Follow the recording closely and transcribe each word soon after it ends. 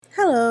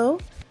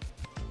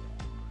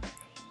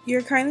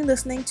You're currently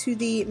listening to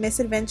the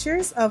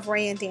misadventures of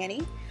Ray and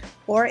Danny,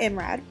 or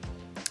MRAD.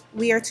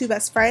 We are two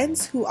best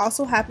friends who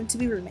also happen to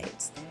be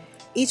roommates.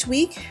 Each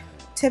week,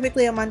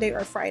 typically a Monday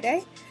or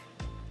Friday,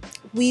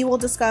 we will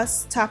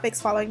discuss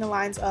topics following the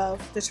lines of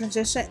the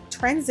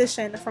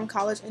transition from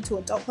college into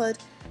adulthood,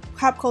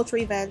 pop culture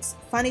events,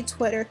 funny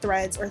Twitter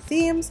threads or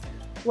themes,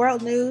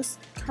 world news,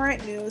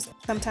 current news,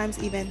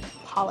 sometimes even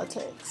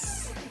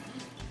politics.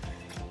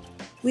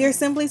 We are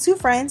simply two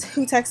friends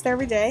who text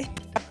every day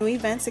about new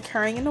events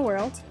occurring in the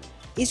world.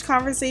 Each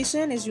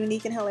conversation is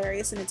unique and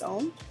hilarious in its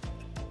own.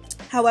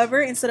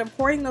 However, instead of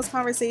hoarding those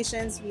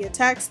conversations via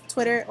text,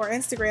 Twitter, or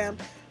Instagram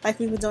like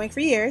we've been doing for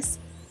years,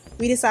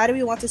 we decided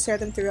we want to share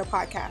them through a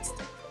podcast.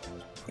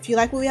 If you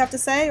like what we have to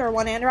say or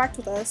want to interact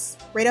with us,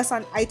 rate us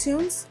on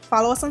iTunes,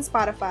 follow us on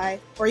Spotify,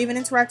 or even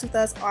interact with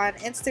us on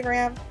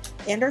Instagram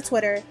and or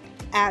Twitter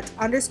at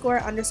 ____MRAD.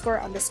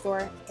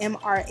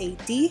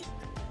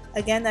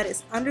 Again, that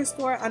is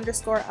 ____MRAD.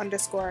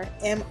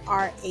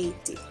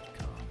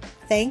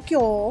 Thank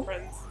you.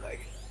 Friends,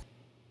 like,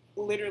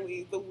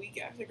 literally the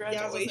week after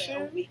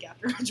graduation. Yeah, a week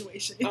after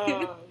graduation.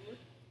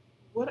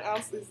 What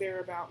else is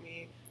there about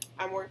me?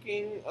 I'm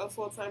working a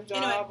full-time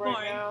job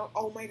right now.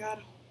 Oh my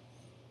god,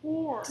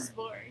 whore. Just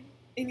boring.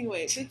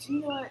 Anyway, did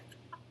you what?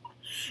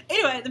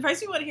 Anyway, the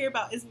person you want to hear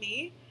about is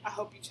me. I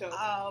hope you chose.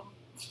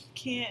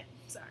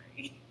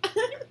 Sorry.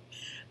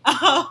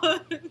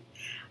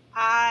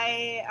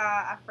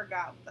 I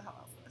forgot what the hell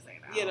I was going to say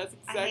now. Yeah, that's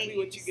exactly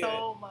what you get.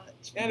 So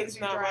much. That is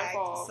not my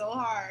fault. So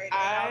hard.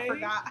 I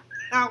forgot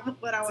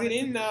what I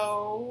didn't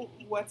know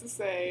what to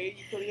say.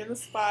 You put me on the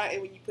spot,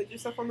 and when you put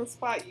yourself on the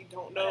spot, you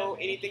don't know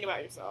anything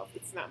about yourself.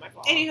 It's not my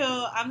fault.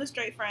 Anywho, I'm the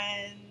straight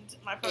friend.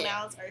 My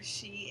pronouns are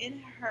she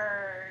and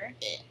her.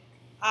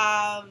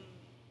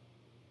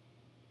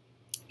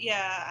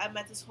 Yeah, I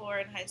met this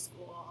whore in high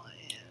school,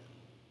 and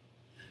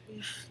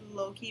we've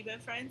low-key been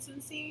friends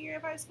since senior year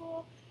of high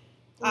school.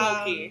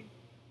 Low-key.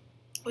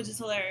 Which is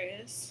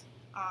hilarious.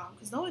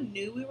 Because no one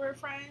knew we were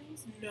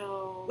friends.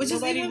 No. Which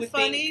is even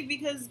funny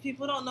because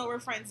people don't know we're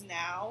friends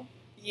now.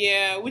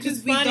 Yeah, which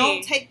is funny. We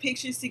don't take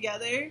pictures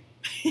together.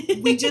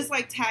 We just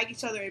like tag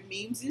each other in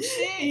memes and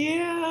shit.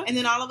 Yeah. And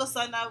then all of a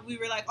sudden we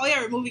were like, oh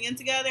yeah, we're moving in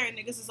together. And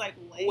niggas is like,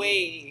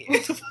 wait.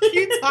 What the fuck are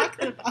you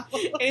talking about?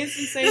 It's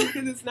the same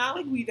because it's not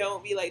like we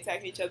don't be like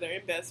tagging each other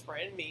in best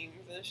friend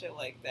memes and shit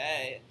like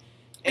that.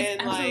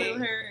 And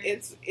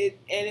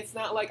it's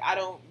not like I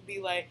don't be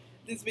like,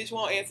 this bitch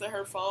won't answer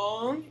her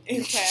phone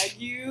and tag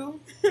you.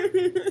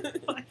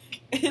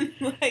 And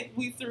like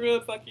we threw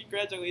a fucking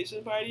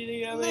graduation party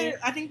together.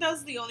 I think that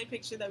was the only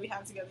picture that we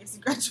have together is the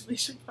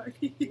graduation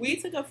party. We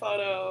took a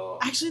photo.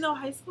 Actually, no,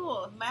 high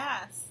school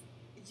mass.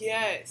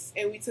 Yes,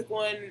 and we took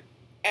one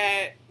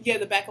at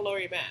the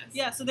baccalaureate mass.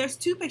 Yeah, so there's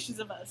two pictures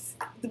of us.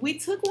 We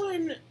took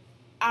one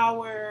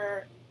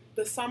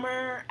the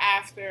summer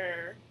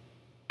after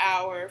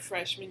our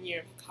freshman year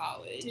of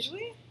college. Did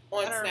we?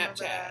 On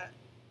Snapchat.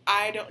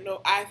 I don't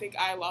know. I think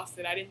I lost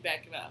it. I didn't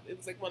back it up. It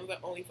was like one of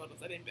the only photos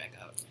I didn't back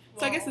up.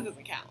 So I guess it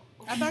doesn't count.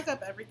 I back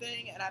up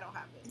everything, and I don't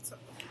have it. So.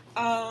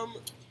 I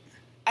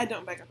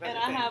don't back up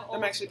everything. And I have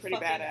I'm actually pretty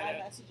bad at it.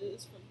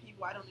 Messages from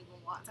people I don't even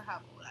want to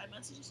have old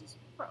iMessages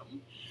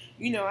from.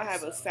 You know, I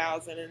have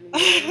 1,000 and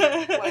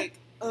like,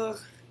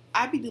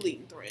 I'd be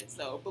deleting threads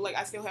though, but like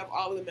I still have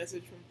all of the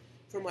messages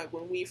from like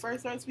when we first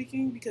started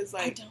speaking because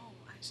like I don't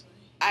actually.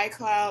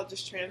 iCloud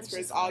just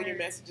transfers all your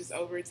messages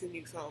over to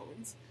new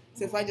phones.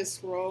 So if I just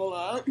scroll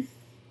up,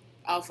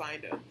 I'll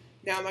find them.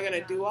 Now, am I going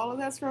to do all of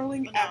that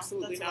scrolling? No,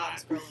 absolutely not.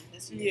 Scrolling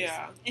this year.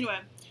 Yeah. So. Anyway,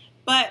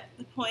 but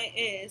the point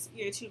is,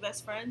 you're two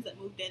best friends that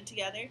moved in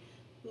together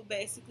who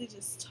basically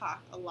just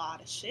talk a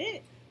lot of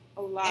shit.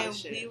 A lot of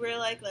shit. And we were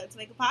like, let's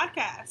make a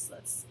podcast.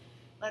 Let's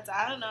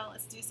I don't know,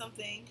 let's do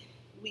something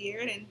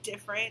weird and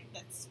different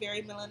that's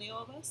very millennial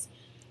of us.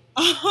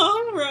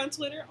 We're on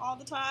Twitter all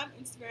the time,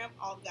 Instagram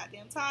all the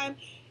goddamn time,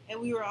 and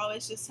we were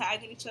always just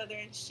tagging each other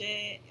and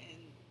shit, and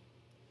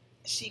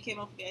she came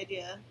up with the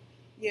idea.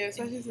 Yeah,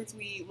 especially since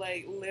we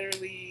like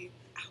literally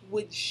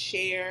would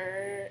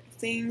share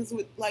things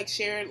with like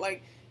straight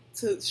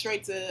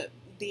to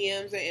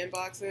DMs and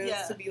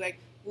inboxes to be like,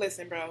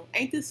 listen, bro,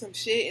 ain't this some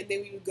shit? And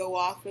then we would go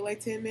off for like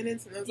 10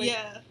 minutes, and I was like,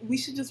 we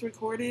should just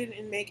record it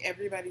and make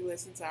everybody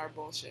listen to our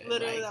bullshit.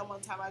 Literally, that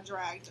one time I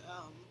dragged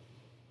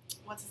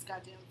what's his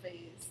goddamn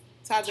face?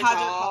 Todrick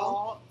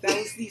Hall. That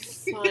was the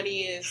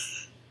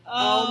funniest.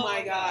 Oh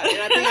my god.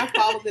 And I think I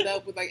followed it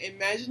up with like,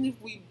 imagine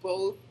if we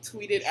both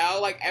tweeted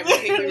out like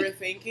everything we were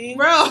thinking.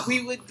 Bro.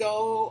 We would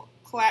go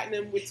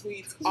platinum with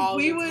tweets all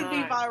the time. We would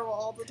be viral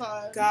all the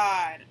time.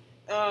 God.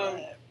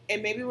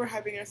 And maybe we're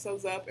hyping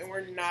ourselves up and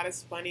we're not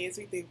as funny as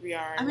we think we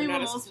are. I mean,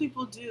 most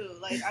people do.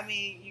 Like, I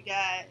mean, you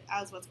got,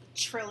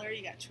 Triller.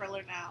 You got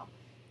Triller now.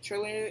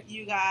 Triller?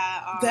 You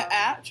got... the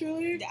app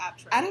Triller? The app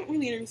Triller. I don't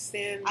really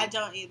understand. I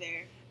don't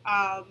either.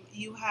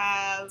 You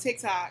have...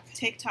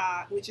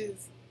 TikTok. Which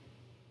is...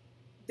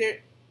 I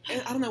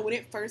don't know, when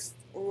it first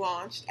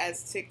launched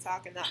as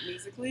TikTok and not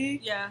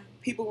Musically,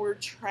 people were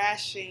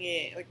trashing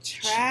it. Like,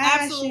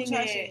 trashing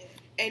it.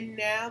 And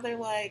now they're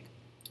like,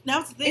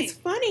 That's the thing. It's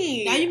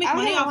funny. Now you make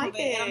money off of it,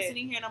 and I'm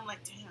sitting here and I'm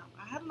like, damn,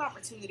 I had an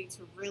opportunity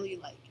to really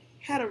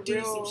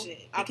do some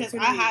shit because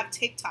I have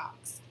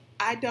TikToks.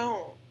 I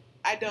don't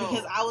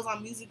because I was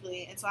on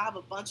Musical.ly, and so I have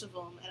a bunch of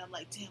them, and I'm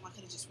like, damn, I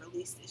could have just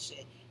released this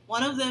shit.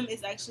 One of them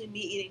is actually me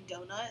eating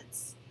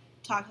donuts,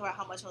 talking about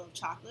how much I love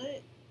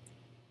chocolate.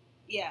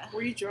 Yeah.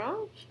 Were you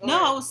drunk?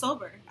 No, I was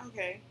sober.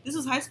 Okay. This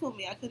was high school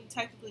me. I couldn't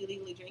technically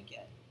legally drink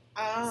yet.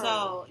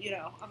 Oh. So,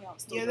 I'm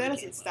still yeah, that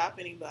doesn't stop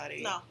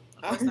anybody. No,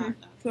 of course not. No.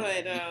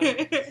 But,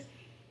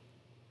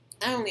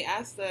 I only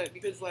asked that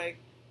because,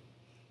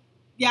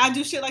 yeah, I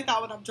do shit like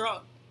that when I'm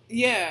drunk.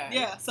 Yeah.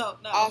 Yeah, so,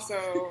 no.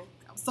 Also,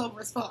 I'm sober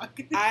as fuck.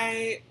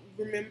 I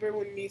remember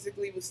when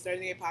Musical.ly was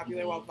starting to get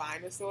popular while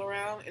Vine was still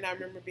around, and I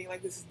remember being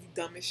like, this is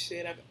the dumbest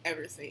shit I've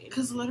ever seen.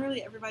 Because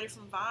literally everybody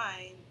from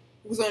Vine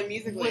was on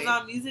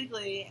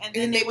Musical.ly. And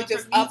then they would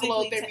just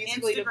upload their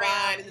Musical.ly to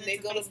Vine, and then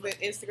they'd go to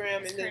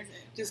Instagram, and then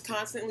just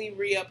constantly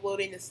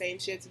re-uploading the same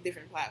shit to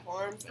different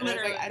platforms. And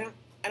literally. I was like,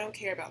 I don't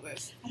care about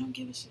this. I don't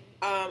give a shit.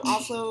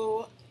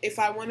 Also, if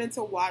I wanted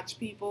to watch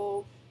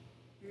people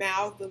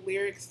mouth the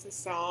lyrics to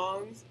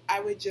songs,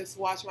 I would just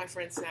watch my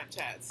friends'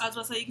 Snapchats. I was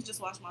about to say, you could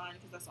just watch mine,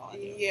 because that's all I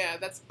do. Yeah,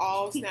 that's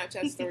all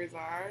Snapchat stories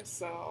are,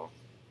 so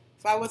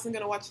if I wasn't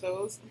going to watch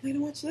those, I'm going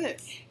to watch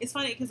this. It's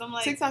funny, because I'm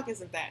like... TikTok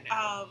isn't that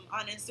now.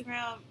 On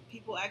Instagram,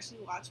 people actually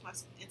watch my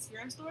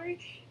Instagram story,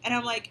 and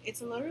I'm like,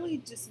 it's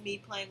literally just me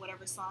playing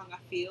whatever song I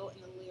feel, and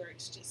the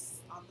lyrics just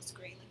on the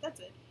screen. Like,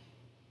 that's it.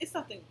 It's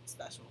nothing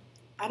special.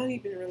 I don't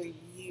even really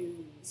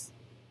use...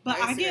 But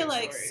I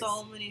get,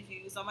 so many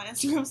views on my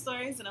Instagram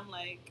stories, and I'm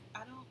like,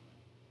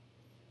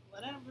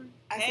 whatever.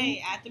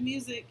 Hey, add the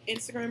music.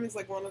 Instagram is,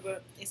 one of the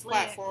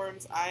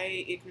platforms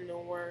I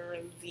ignore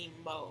the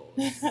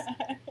most.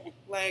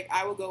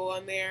 I will go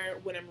on there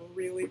when I'm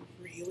really,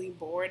 really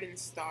bored and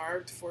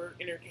starved for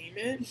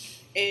entertainment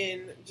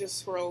and just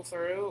scroll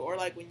through, or,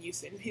 when you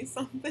send me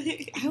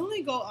something. I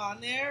only go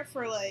on there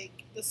for,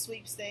 the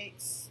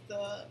sweepstakes,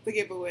 the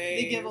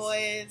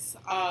giveaways,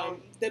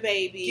 the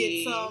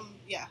baby.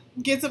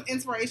 Get some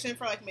inspiration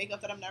for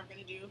makeup that I'm never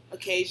gonna do.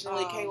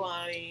 Occasionally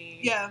Kaylani.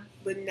 Yeah.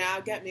 But now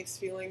I've got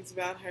mixed feelings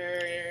about her.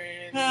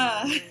 And,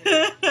 her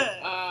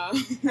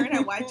and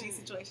her YG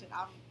situation.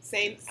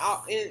 Same,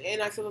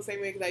 and I feel the same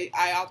way because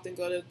I often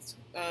go to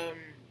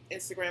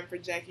Instagram for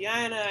Jackie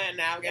Aina, and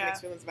now I've got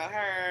mixed feelings about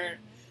her.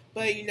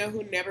 But you know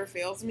who never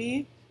fails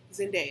me?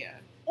 Zendaya.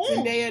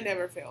 Zendaya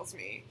never fails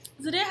me.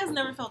 Zendaya has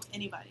never failed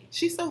anybody.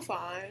 She's so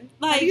fine.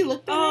 Have you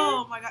looked at her?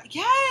 Oh my god,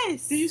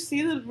 yes! Did you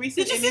see the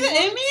recent Did you see the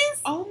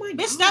Emmys? Oh my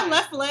god. Bitch, that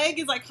left leg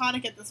is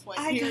iconic at this point.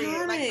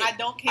 Period. I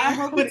don't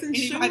care what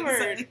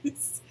anybody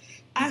says.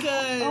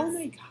 Because, oh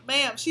my god.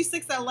 Ma'am, she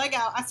sticks that leg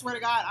out, I swear to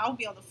God, I would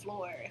be on the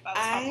floor if I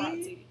was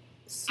paparazzi.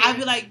 I'd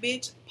be like,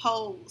 bitch,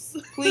 pose.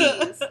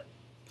 Please.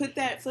 Put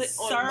that foot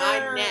on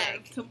my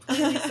neck.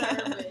 Completely serve,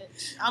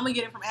 bitch. I'm gonna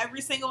get it from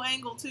every single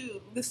angle,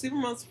 too. The super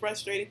most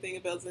frustrating thing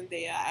about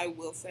Zendaya, I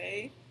will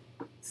say,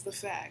 is the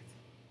fact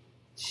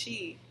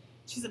she's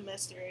a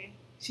mystery.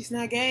 She's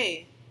not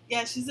gay.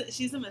 Yeah,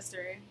 she's a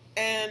mystery.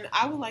 And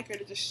I would like her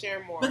to just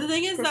share more. But the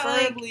thing is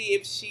preferably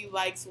if she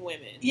likes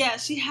women. Yeah,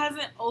 she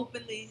hasn't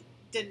openly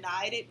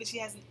denied it, but she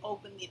hasn't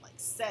openly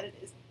said it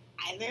is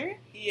either.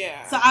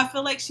 Yeah. So I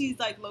feel like she's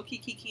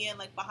low-key kikiing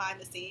behind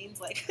the scenes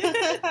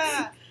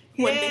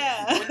One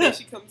day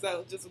she comes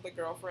out just with a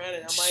girlfriend,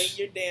 and I'm like,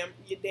 you're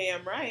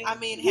damn right. I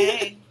mean,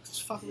 hey, what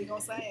the fuck are we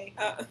gonna say?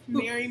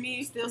 Marry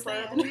me, still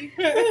preferably.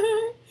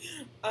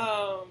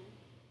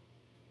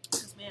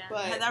 Man,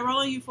 had that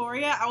role in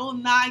Euphoria, I will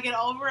not get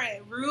over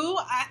it. Rue,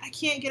 I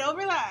can't get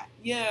over that.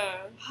 Yeah.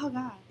 Oh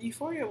god.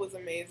 Euphoria was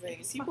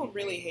amazing. People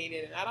really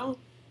hated it.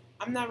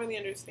 I'm not really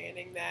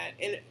understanding that.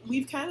 And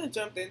we've kind of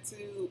jumped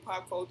into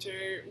pop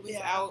culture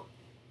without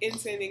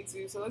intending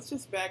to. So let's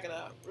just back it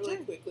up really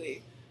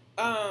quickly.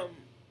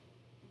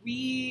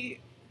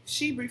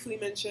 She briefly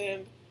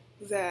mentioned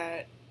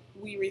that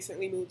we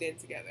recently moved in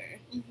together.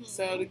 Mm-hmm.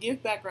 So to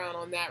give background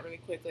on that really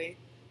quickly,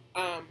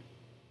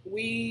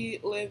 we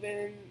live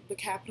in the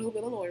capital of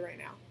Illinois right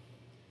now.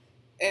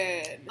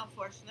 And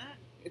unfortunate.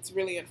 It's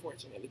really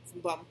unfortunate. It's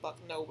bumfuck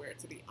nowhere,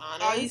 to be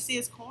honest. All you see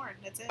is corn.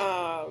 That's it.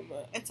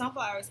 And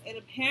sunflowers. And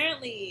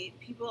apparently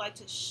people like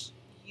to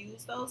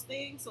use those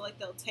things. So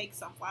they'll take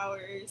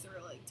sunflowers or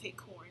take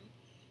corn,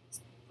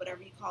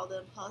 whatever you call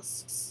them,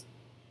 husks,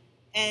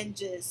 and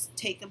just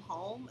take them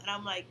home. And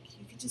I'm like,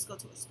 you can just go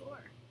to a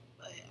store.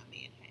 But I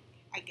mean, hey,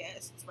 I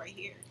guess it's right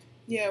here.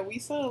 Yeah, we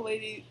saw a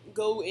lady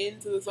go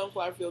into the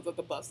sunflower fields at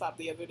the bus stop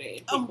the other day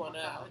and pick one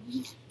out.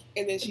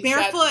 And then she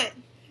barefoot.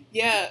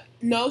 Yeah.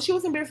 No, she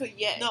wasn't barefoot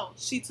yet. No,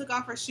 she took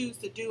off her shoes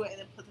to do it and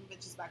then put them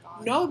bitches back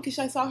on. No, because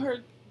I saw her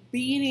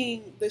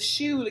beating the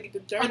shoe to get the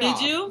dirt off. Did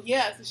you?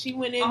 Yeah, so she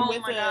went in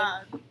with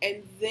him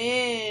and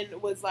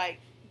then was like,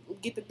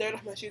 get the dirt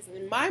off my shoes. And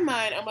in my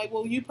mind, I'm like,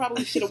 well, you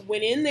probably should have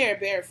went in there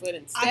barefoot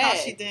instead. I thought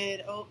she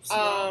did. Oops.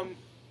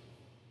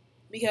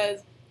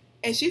 Because...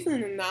 And she's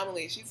an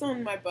anomaly. She's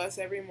on my bus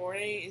every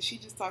morning, and she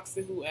just talks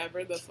to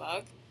whoever the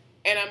fuck.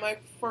 And I'm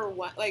like, for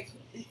what?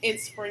 In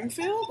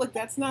Springfield?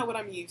 That's not what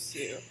I'm used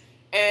to.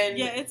 And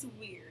yeah, it's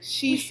weird.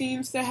 She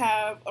seems to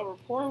have a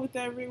rapport with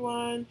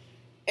everyone,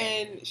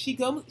 and she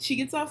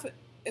gets off at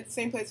the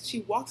same place.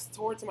 She walks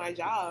towards my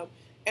job,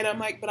 and I'm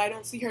like, but I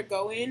don't see her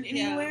going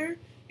anywhere. Yeah.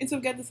 And so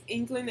I've got this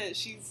inkling that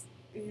she's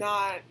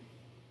not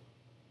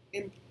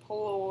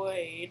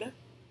employed.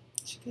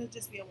 She could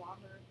just be a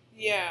walker.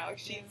 Yeah, like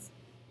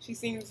she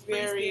seems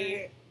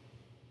very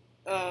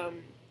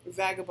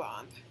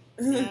vagabond.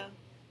 Yeah.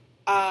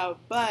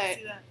 But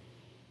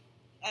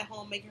at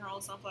home making her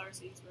own sunflower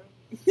seeds, bro.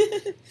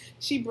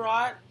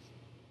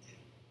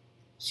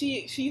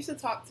 She used to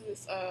talk to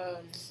this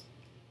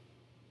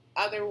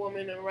other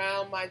woman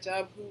around my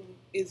job who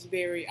is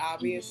very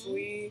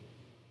obviously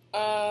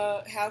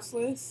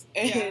houseless,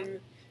 and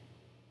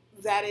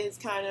that is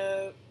kind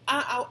of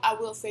I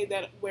will say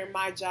that where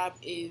my job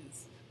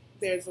is,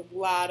 there's a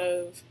lot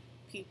of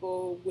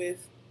people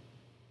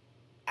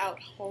without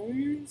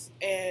homes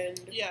and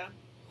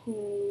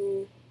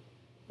who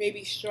may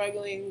be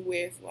struggling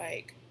with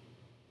like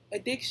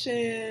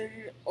addiction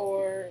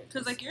or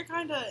because like you're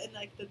kind of in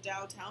like the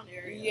downtown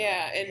area.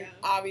 Yeah, and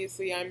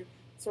obviously I'm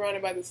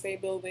surrounded by the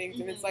state buildings,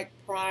 and it's like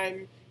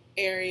prime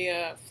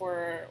area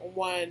for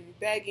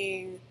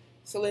begging,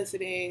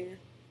 soliciting,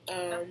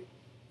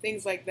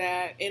 things like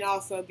that, and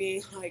also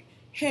being like,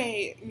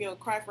 hey,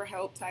 cry for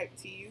help type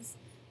tease.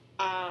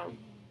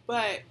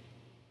 But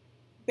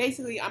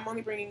basically, I'm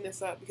only bringing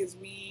this up because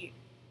we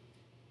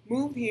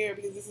moved here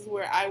because this is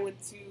where I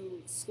went to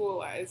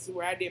school. This is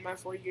where I did my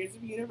 4 years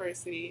of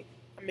university.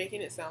 I'm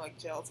making it sound like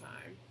jail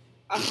time.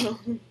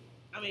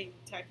 I mean,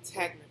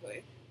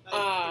 technically.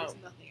 There's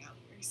nothing out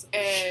here. So.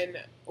 And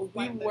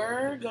we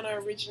were going to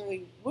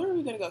originally... Where were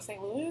we going to go?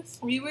 St. Louis?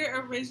 We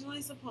were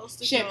originally supposed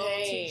to go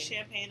to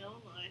Champaign, Illinois.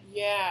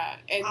 Yeah,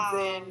 and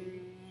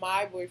then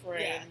my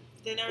boyfriend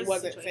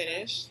wasn't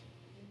finished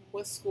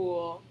with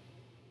school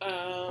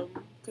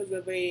because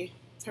of a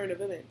turn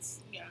of events.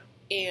 Yeah.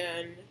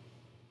 And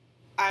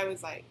I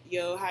was like,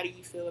 yo, how do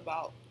you feel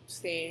about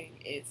staying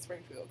in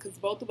Springfield? Because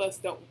both of us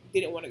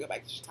didn't want to go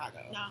back to Chicago.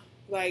 No.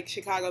 Like,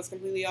 Chicago's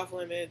completely off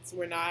limits.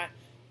 We're not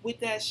with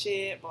that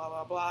shit, blah,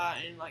 blah, blah.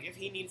 And, like, if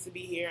he needs to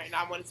be here and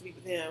I wanted to be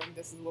with him,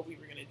 this is what we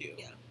were going to do.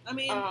 Yeah. I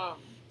mean,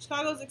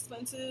 Chicago's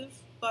expensive,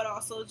 but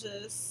also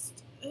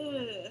just,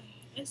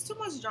 it's too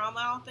much drama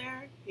out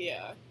there.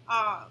 Yeah.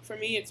 For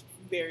me, it's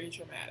very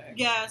traumatic.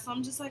 Yeah, so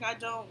I'm just like, I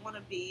don't want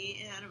to be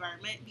in that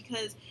environment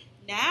because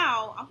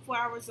now I'm 4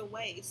 hours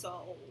away,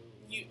 so...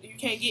 You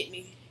can't get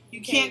me.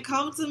 You can't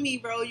come to me,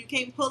 bro. You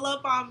can't pull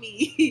up on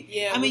me.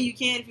 Yeah. I mean, you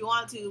can if you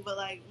want to, but,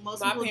 like,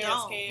 most people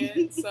don't. My parents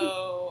can't,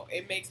 so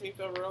it makes me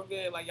feel real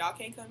good. Like, y'all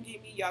can't come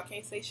get me. Y'all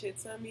can't say shit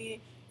to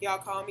me. Y'all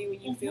call me when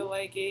you feel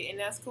like it, and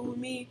that's cool with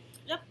me.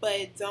 Yep.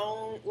 But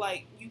don't,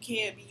 like, you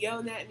can't be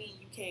yelling at me.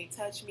 You can't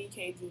touch me.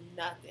 Can't do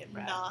nothing,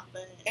 bro.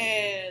 Nothing.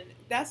 And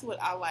that's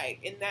what I like,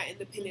 and that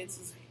independence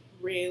is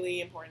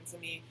really important to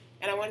me.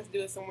 And I wanted to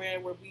do it somewhere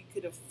where we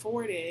could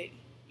afford it.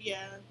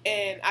 Yeah.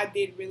 And I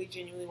did really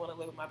genuinely want to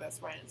live with my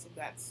best friend, so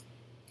that's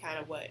kind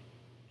of what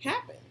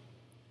happened.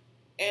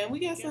 And we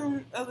got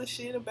some other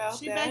shit about that.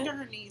 She begged on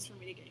her knees for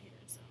me to get here,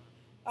 so.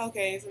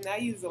 Okay, so now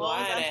you's a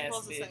lying-ass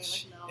bitch.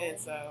 Say, like, no. And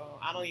so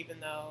I don't even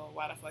know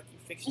why the fuck you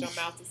fixed your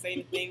mouth to say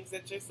the things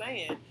that you're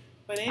saying.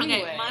 But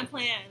anyway. Okay, my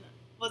plan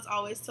was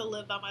always to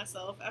live by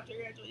myself after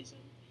graduation.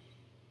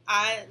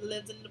 I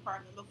lived in an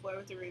apartment before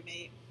with a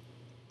roommate.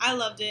 I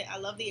loved it. I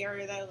loved the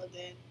area that I lived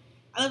in.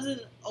 I lived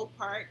in Oak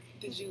Park.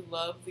 Did you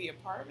love the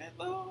apartment,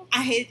 though?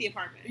 I hated the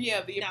apartment.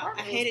 Yeah, the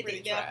apartment was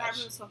pretty trash. The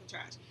apartment was fucking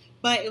trash.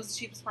 But it was the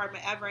cheapest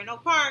apartment ever in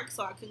Oak Park,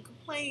 so I couldn't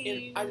complain.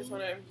 And I just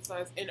want to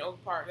emphasize, in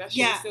Oak Park, that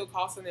shit was still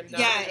costing them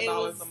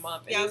 $900 a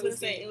month. Yeah, I was going to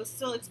say, it was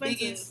still expensive.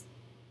 Biggest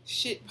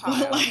shit pile.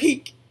 But,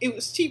 like, it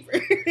was cheaper.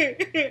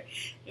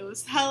 It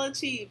was hella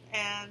cheap.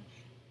 And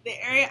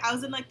the area, I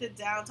was in, like, the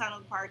downtown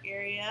Oak Park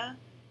area,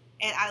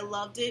 and I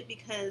loved it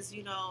because,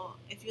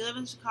 if you live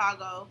in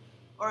Chicago,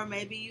 or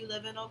maybe you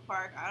live in Oak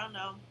Park, I don't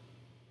know.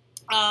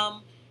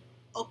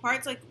 Oak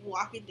Park's, like,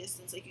 walking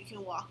distance. Like, you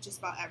can walk just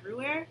about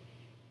everywhere.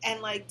 And,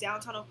 like,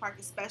 downtown Oak Park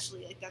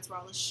especially, like, that's where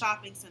all the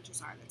shopping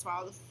centers are. That's where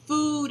all the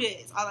food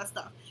is, all that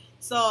stuff.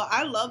 So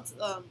I loved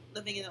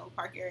living in the Oak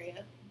Park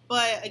area.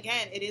 But,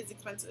 again, it is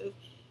expensive.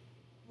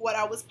 What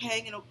I was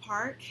paying in Oak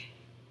Park,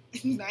 I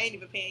ain't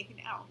even paying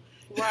now.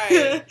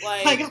 Right.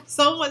 Like, I got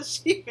so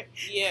much cheaper.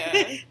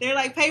 Yeah. They're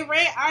like, pay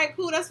rent? All right,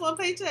 cool. That's one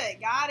paycheck.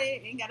 Got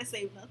it. Ain't got to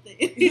save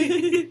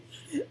nothing.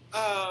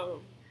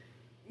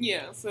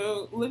 Yeah,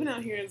 so living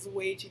out here is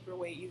way cheaper,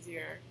 way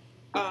easier.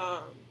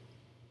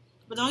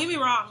 But don't get me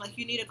wrong, like,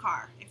 you need a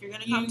car. If you're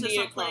going to come to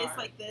some place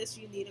like this,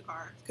 you need a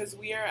car. Because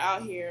we are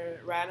out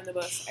here riding the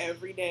bus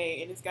every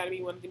day, and it's got to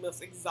be one of the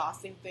most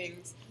exhausting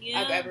things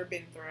I've ever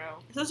been through.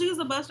 Especially because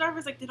the bus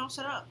drivers, like, they don't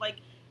shut up. Like,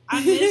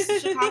 I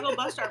miss Chicago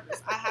bus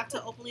drivers. I have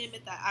to openly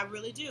admit that. I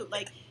really do.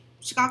 Like,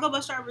 Chicago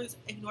bus drivers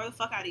ignore the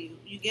fuck out of you.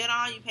 You get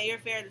on, you pay your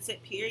fare, that's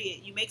it,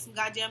 period. You make some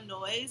goddamn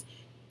noise,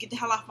 get the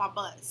hell off my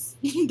bus.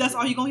 That's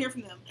all you're going to hear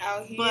from them.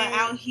 Out here. But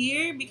out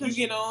here, because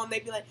you get on, they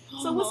be like,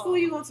 so what school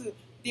you going to?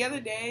 The other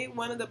day,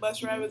 one of the bus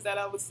drivers that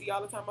I would see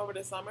all the time over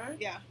the summer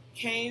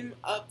came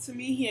up to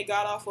me. He had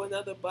got off on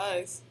another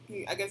bus.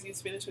 I guess he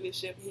was finished with his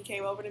shift. He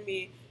came over to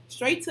me,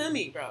 straight to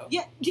me, bro.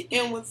 Yeah.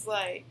 And was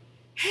like,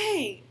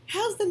 hey,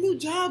 how's the new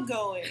job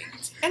going?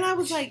 And I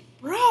was like,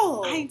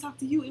 bro. I ain't talked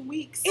to you in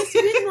weeks.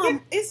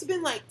 It's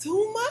been like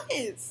 2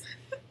 months.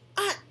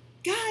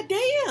 God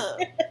damn.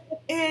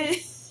 And,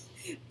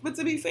 but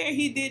to be fair,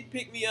 he did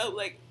pick me up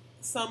like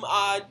some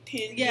odd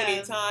 10,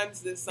 20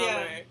 times this summer.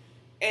 Yeah.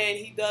 And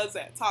he does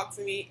talk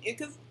to me.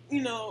 Because,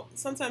 you know,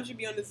 sometimes you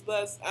be on this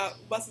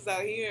buses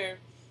out here,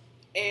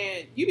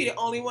 and you be the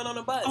only one on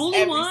the bus.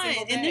 Only one.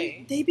 Single day.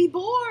 And they be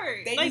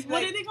bored. Like,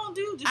 what are they going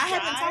to do? Just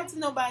haven't talked to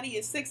nobody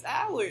in 6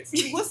 hours.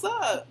 What's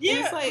up? Yeah.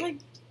 And it's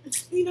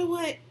like, you know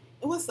what?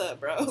 What's up,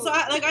 bro? So,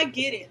 I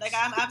get it. Like,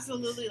 I'm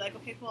absolutely like,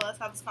 okay, cool, let's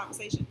have this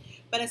conversation.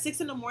 But at 6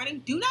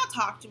 a.m, do not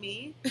talk to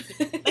me.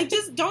 Like,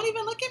 just don't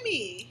even look at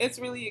me. It's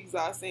really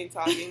exhausting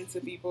talking to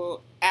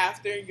people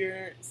after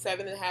your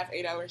 7.5,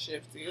 8 hour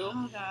shift, too.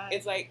 Oh, God.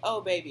 It's like,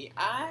 oh, baby,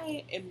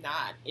 I am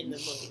not in the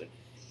mood.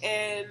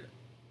 And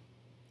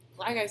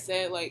like I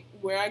said, like,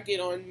 where I get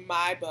on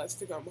my bus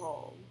to come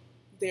home,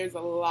 there's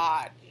a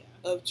lot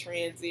of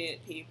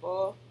transient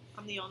people.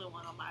 I'm the only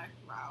one on my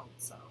route,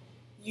 so.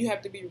 You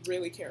have to be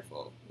really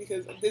careful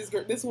because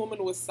this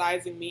woman was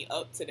sizing me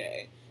up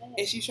today,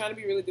 and she's trying to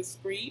be really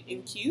discreet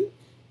and cute,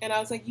 and I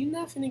was like, "You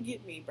not finna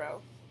get me,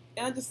 bro."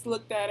 And I just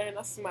looked at her and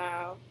I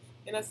smiled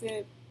and I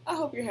said, "I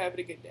hope you're having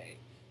a good day,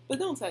 but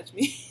don't touch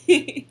me."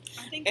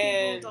 I think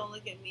people don't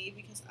look at me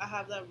because I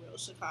have that real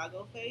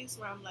Chicago face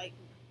where I'm like,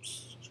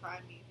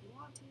 "Try me if you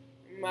want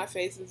to." My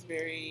face is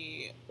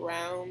very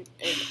round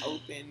and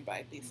open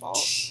by default,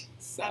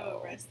 so I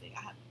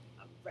have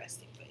a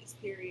resting face.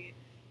 Period.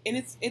 And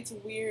it's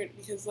weird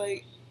because,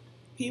 like,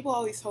 people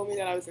always told me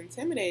that I was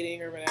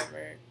intimidating or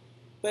whatever,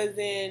 but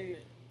then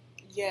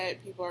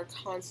yet people are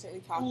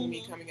constantly talking to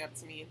me, coming up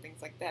to me and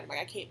things like that. I'm like,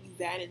 I can't be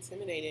that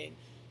intimidating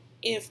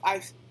if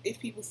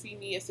people see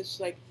me as such,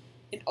 like,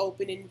 an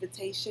open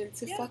invitation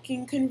to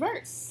fucking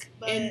converse.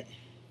 But me,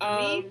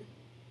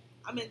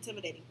 I'm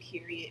intimidating,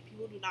 period.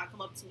 People do not come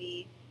up to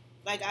me.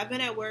 Like, I've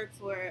been at work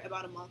for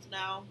about a month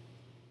now.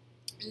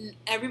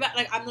 Everybody,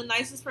 like, I'm the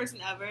nicest person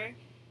ever.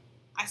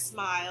 I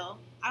smile,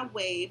 I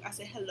wave, I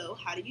say hello,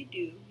 how do you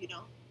do, you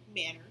know,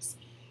 manners.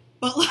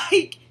 But,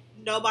 like,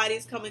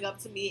 nobody's coming up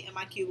to me in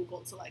my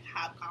cubicle to, like,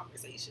 have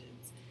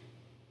conversations.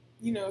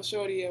 You know,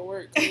 Shorty at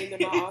work coming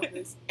into my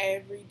office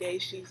every day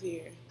she's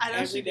here. I know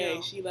every day.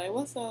 She like,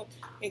 what's up?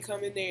 And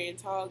come in there and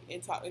talk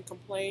and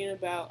complain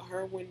about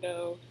her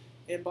window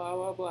and blah,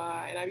 blah,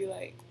 blah. And I be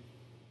like,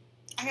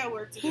 I got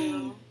work to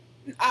do.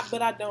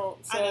 But I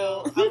don't. So. I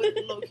know. I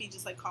would low-key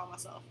just, like, call my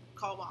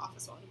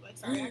office on and be like,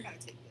 sorry, I gotta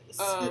take this.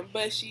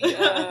 But she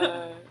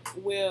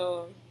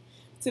will.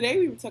 Today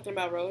we were talking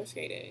about roller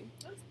skating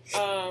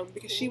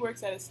because she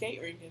works at a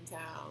skate rink in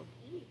town,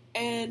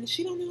 and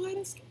she don't know how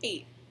to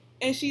skate,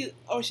 and she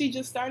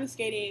just started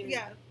skating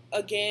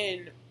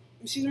again.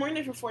 She's been working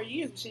there for 4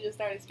 years, but she just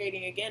started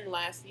skating again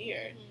last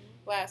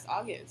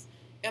August,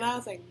 and I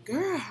was like,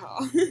 girl,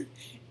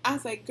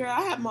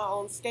 I have my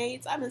own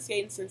skates. I've been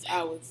skating since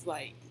I was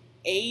like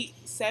 8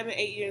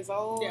 years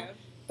old. Yeah.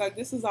 Like,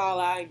 this is all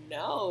I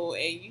know,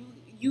 and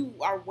you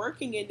are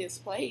working in this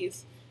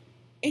place,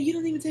 and you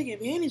don't even take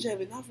advantage of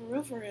it. Not for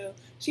real.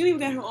 She don't even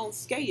got her own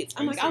skates.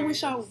 I'm like, I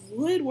wish I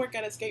would work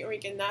at a skate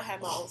rink and not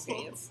have my own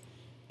skates.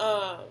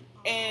 But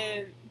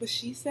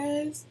she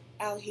says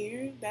out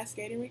here that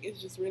skating rink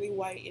is just really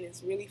white and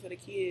it's really for the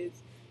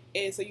kids,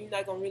 and so you're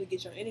not gonna really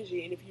get your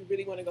energy. And if you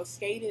really want to go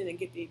skating and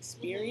get the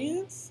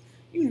experience,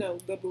 you know,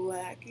 the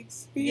black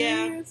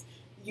experience.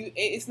 Yeah.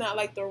 It's not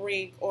like the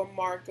rink or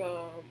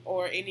Markham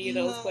or any of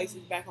those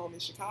places back home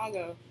in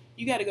Chicago.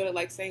 You got to go to,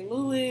 like, St.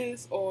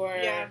 Louis or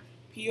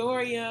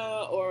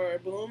Peoria or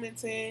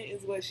Bloomington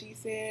is what she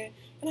said.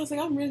 And I was like,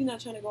 I'm really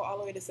not trying to go all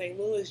the way to St.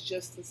 Louis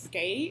just to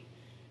skate.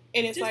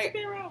 And it's just to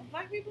be around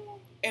black people?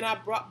 And I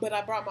brought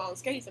my own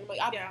skates. And I'm like,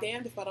 I'm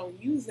damned if I don't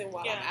use them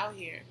while I'm out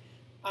here.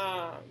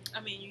 I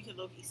mean, you can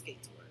low-key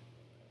skate to work.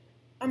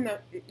 I'm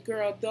not,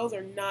 girl, those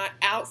are not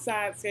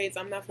outside skates.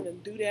 I'm not going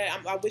to do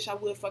that. I wish I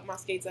would fuck my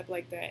skates up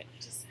like that.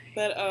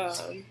 But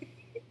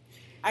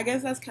I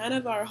guess that's kind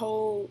of our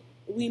whole...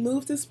 We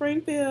moved to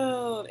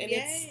Springfield, and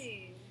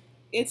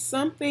it's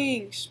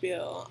something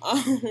spiel.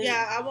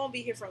 Yeah, I won't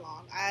be here for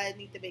long. I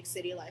need the big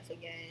city life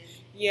again.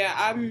 Yeah,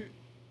 I'm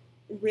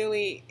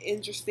really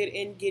interested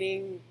in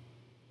getting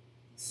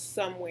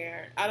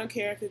somewhere. I don't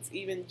care if it's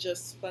even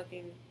just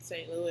fucking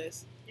St.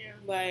 Louis. Yeah.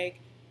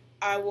 Like,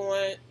 I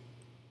want...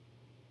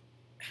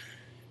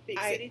 Big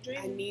city dream?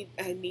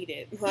 I need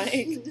it.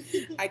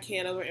 Like, I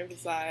can't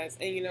overemphasize.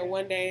 And, you know,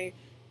 one day...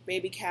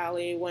 Maybe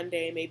Cali, one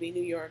day maybe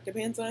New York.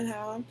 Depends on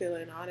how I'm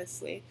feeling,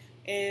 honestly.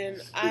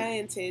 And I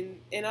intend,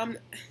 and I'm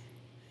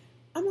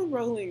a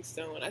Rolling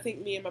Stone. I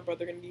think me and my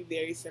brother are going to be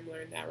very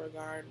similar in that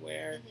regard,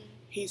 where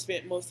he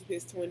spent most of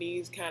his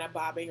 20s kind of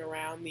bobbing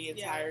around the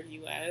entire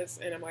U.S.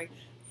 And I'm like,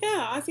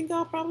 yeah, I think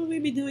I'll probably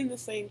be doing the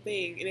same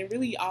thing. And it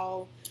really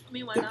all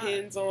why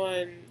depends not?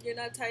 On... You're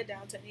not tied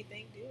down to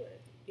anything, do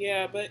it.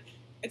 Yeah, but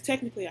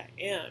technically I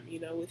am,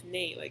 with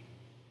Nate. Like,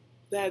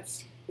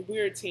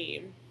 we're a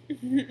team.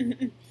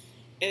 And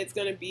it's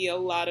going to be a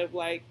lot of,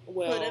 like,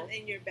 well... Put him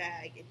in your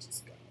bag and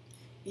just go.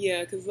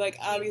 Yeah, because, like,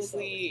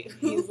 obviously,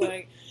 he's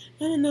like,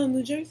 I don't know,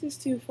 New Jersey's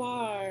too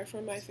far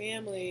from my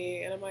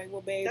family. And I'm like,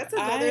 well, babe, that's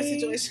another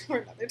situation for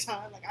another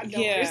time. Like, I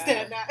don't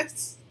understand that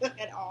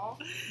at all.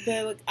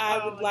 But, like,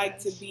 I would like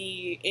to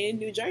be in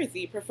New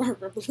Jersey,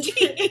 preferably.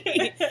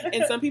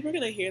 And some people are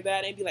going to hear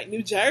that and be like,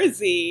 New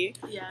Jersey?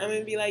 Yeah. I'm going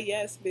to be like,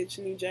 yes, bitch,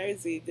 New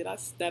Jersey. Did I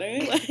stutter?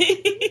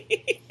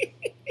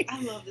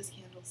 I love this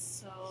candle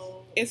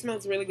so It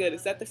smells really good.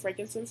 Is that the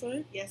frankincense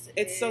one? Yes,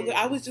 it's so good.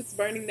 I was just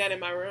burning that in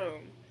my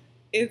room.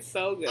 It's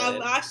so good.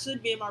 I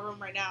should be in my room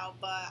right now,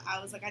 but I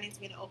was like, I need to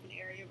be in an open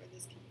area where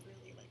this can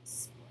really, like,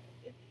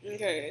 spread.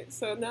 Okay,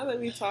 so now that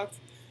we talked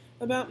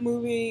about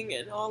moving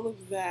and all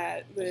of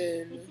that,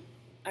 then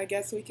I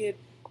guess we could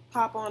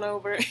hop on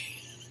over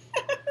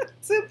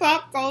to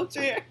pop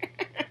culture.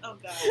 Oh,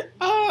 God.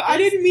 Oh, I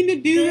didn't mean to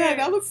do that.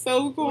 That was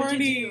so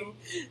corny.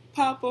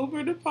 Pop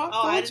over to pop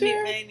culture?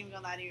 I didn't even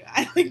gonna lie to you.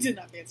 I did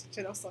not pay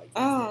attention. I was so excited.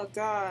 Oh,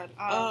 God.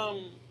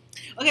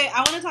 Okay,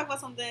 I want to talk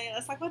about something.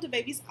 Let's talk about the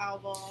baby's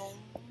album.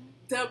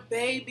 The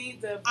baby.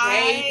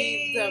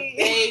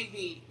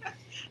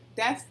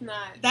 That's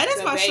not. That is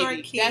the my baby.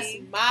 short king. That's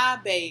my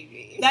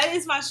baby. That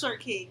is my short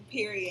king.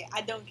 Period.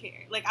 I don't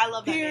care. Like, I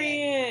love that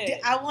Period. man.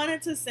 I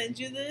wanted to send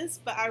you this,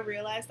 but I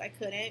realized I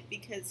couldn't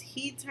because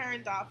he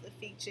turned off the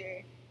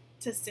feature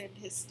to send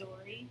his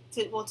story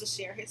to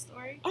share his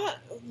story.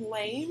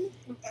 Lame.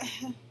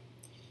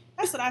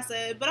 That's what I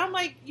said. But I'm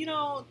like,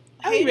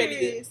 I'd be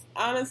ready to,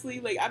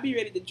 honestly, like, I'd be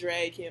ready to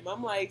drag him.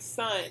 I'm like,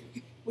 son,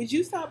 would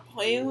you stop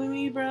playing with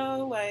me,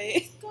 bro? Like,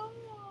 it's gone.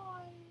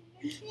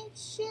 I can't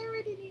share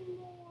it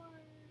anymore.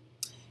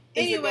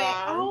 Anyway,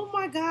 oh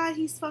my God,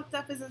 he's fucked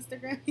up his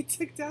Instagram. He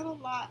took down a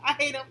lot. I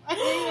hate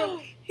him.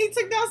 He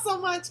took down so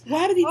much.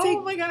 Why did he take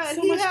Oh my God,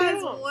 so he much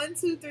has down? 1,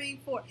 2, 3,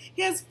 4.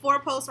 He has 4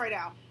 posts right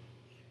now.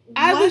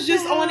 I was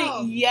just on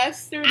it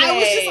yesterday. I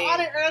was just on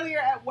it earlier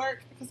at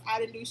work because I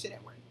didn't do shit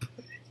at work.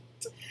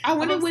 I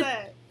wonder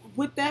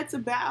what that's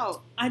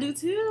about. I do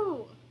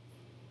too.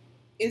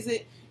 Is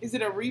it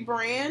a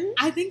rebrand?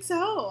 I think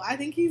so. I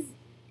think he's...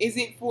 Is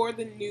it for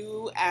the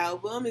new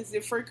album? Is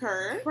it for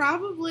Kurt?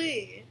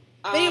 Probably.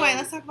 But anyway,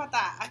 let's talk about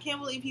that. I can't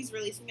believe he's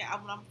releasing the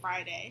album on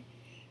Friday.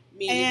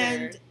 Me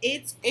either. And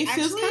it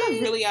feels kind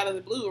of really out of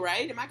the blue,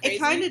 right? Am I crazy? It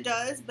kind of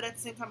does, but at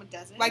the same time it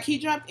doesn't. Like, he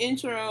dropped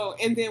intro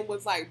and then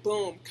was like,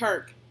 boom,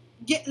 Kirk.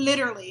 Yeah,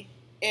 literally.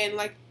 And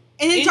like...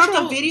 And then dropped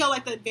a video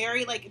like the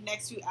very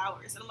next few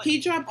hours. And I'm like, he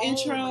dropped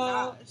intro.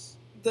 My gosh.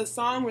 The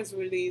song was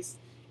released,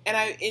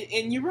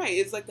 and you're right.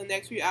 It's like the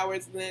next few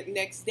hours. The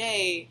next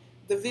day,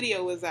 the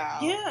video was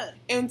out. Yeah.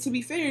 And to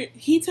be fair,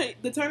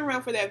 the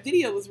turnaround for that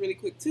video was really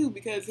quick too,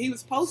 because he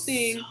was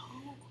posting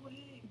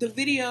the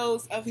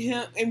videos of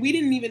him, and we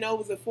didn't even know it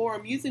was a 4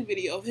 music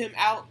video of him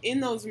out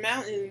in those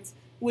mountains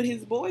with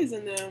his boys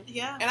in them.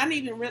 Yeah. And I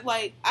didn't even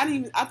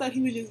I thought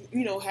he was just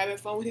having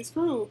fun with his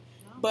crew.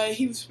 But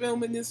he was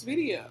filming this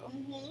video.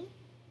 Mm-hmm.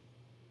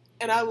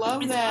 And I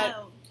love that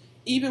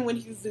even when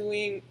he's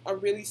doing a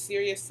really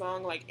serious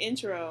song like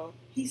Intro,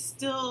 he's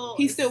still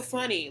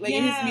funny. Like,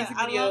 in his music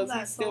videos,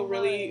 he's still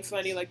really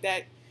funny. Like,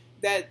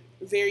 that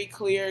very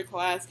clear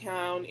class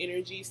clown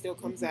energy still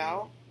comes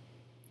out.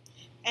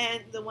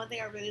 And the one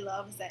thing I really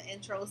love is that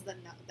Intro is the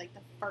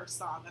first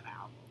song of the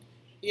album.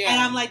 Yeah.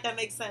 And I'm like, that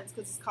makes sense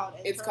because it's called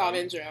Intro. It's called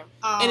Intro.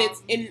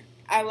 And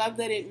I love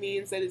that it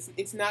means that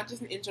it's not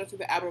just an intro to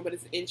the album, but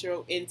it's an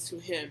intro into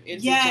him,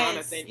 into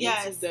Jonathan,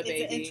 into the baby.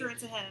 It's an intro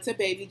into him. To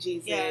baby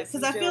Jesus. Yeah,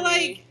 because I feel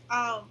like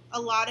a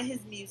lot of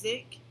his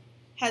music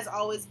has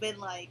always been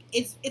like,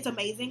 it's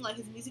amazing. Like,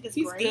 his music is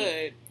great. He's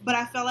good. But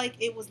I felt like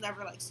it was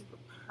never like super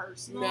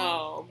personal.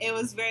 No. It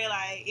was very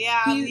like,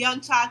 I'm a young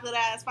chocolate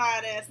ass,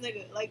 fine ass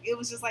nigga. Like, it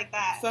was just like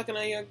that. Fucking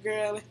on your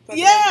girl.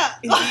 Yeah.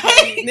 Like,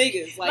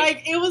 niggas.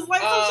 Like, it was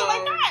like some shit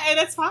like that. And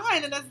that's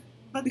fine. And that's...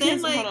 But because,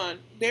 then, like... Hold on.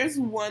 There's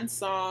one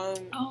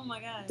song... Oh, my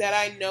God. That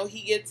I know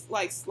he gets,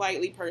 like,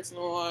 slightly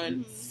personal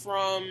on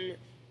from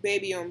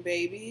Baby on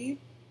Baby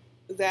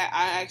that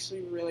I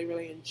actually really,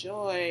 really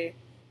enjoy.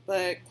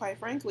 But, quite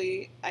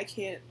frankly, I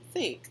can't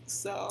think.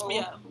 So...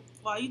 Yeah.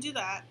 While you do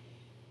that,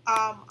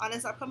 on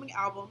his upcoming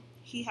album,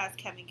 he has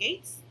Kevin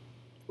Gates.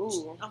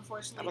 Ooh.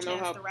 Unfortunately,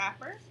 Chance the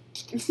Rapper.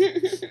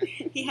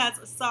 He has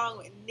a song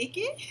with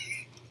Nicki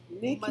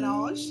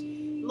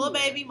Minaj, Lil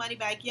Baby,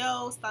 Moneybagg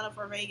Yo, Stunna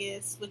for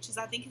Vegas, which is,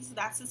 I think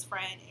that's his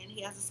friend, and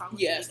he has a song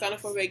with Stunna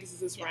for Vegas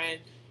is his friend,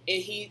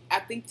 and he,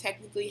 I think,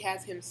 technically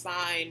has him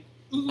signed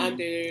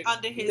under his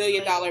 $1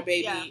 Million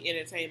Baby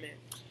Entertainment.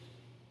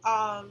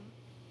 And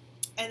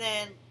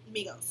then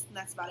Migos, and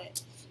that's about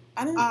it.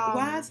 I don't.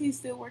 Why is he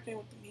still working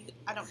with the Migos?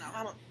 I don't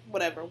know.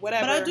 Whatever. But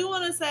I do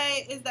want to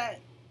say is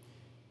that,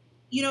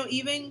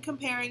 even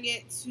comparing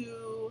it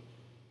to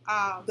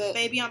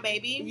Baby on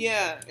Baby,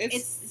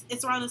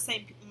 it's around the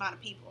same amount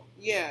of people.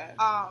 Yeah.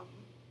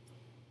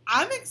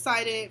 I'm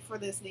excited for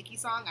this Nicki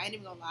song. I ain't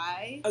even gonna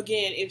lie.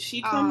 Again, if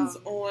she comes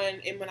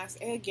on, and when I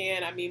say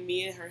again, I mean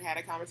me and her had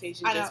a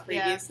conversation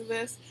previous to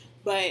this,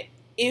 but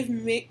if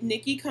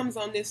Nicki comes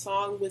on this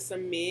song with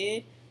some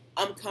mid,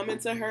 I'm coming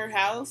to her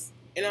house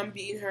and I'm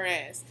beating her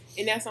ass.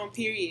 And that's on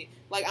period.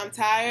 Like, I'm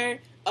tired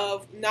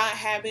of not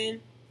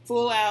having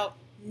full out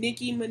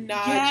Nicki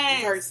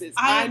Minaj verses.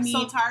 I am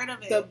so tired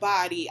of it. The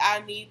body.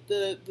 I need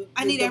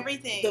I need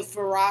everything. The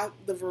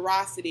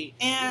veracity.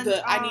 And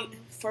I need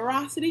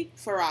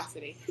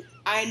ferocity.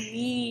 I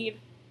need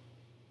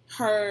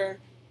her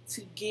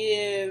to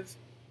give.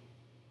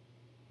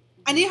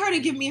 I need her to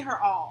give me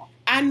her all.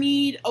 I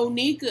need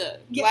Onika.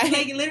 Yeah,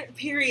 like literally,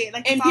 period.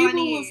 Like, and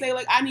people will say,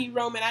 like, I need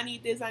Roman, I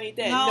need this, I need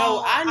that.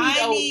 No, I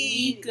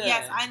need Onika.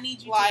 Yes, I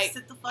need you to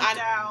sit the fuck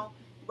down,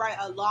 write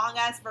a long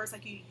ass verse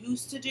like you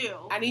used to do.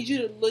 I need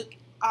you to look,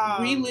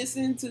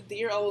 re-listen to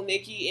Dear Old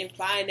Nicki and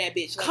find that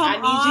bitch. Like, I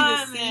need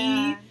you to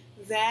see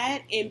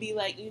that and be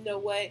like, you know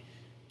what?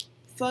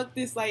 Fuck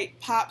this, like,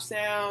 pop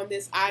sound.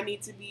 This I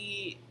need to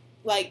be.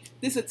 Like,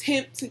 this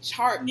attempt to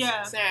chart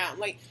sound.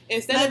 Like,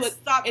 instead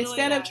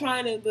of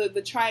trying to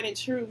the tried and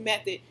true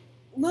method,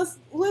 let's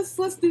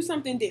do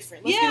something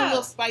different. Let's get a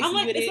little spicy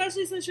with it.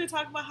 Especially since you're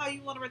talking about how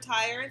you want to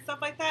retire and stuff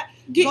like that.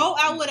 Go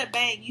out with a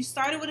bang. You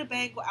started with a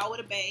bang, go out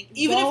with a bang.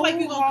 Even if, like,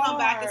 you're going to come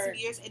back in some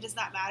years, it does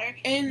not matter.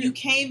 And you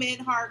came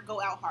in hard,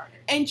 go out harder.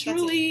 And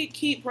truly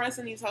keep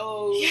pressing these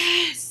hoes.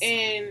 Yes.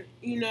 And,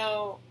 you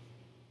know,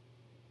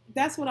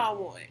 that's what I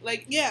want.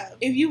 Like,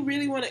 if you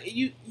really want to,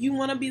 you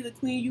want to be the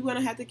queen, you're going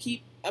to have to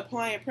keep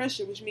applying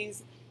pressure, which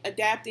means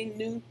adapting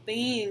new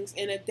things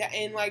and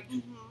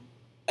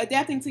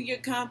adapting to your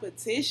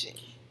competition.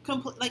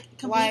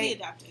 Completely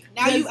adapting.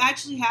 Now you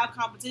actually have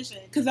competition.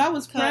 Because I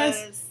was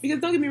pressed. Because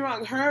don't get me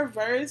wrong, her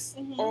verse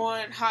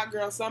on Hot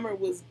Girl Summer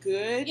was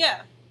good.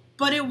 Yeah.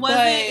 But it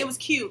wasn't, it was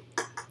cute.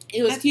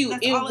 It was cute.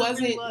 It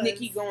wasn't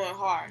Nicki going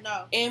hard.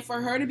 No. And for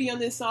her to be on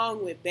this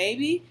song with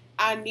Baby,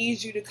 I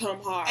need you to come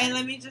hard. And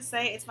let me just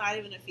say, it's not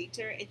even a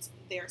feature. It's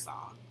their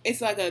song. It's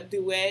like a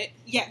duet.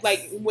 Yes.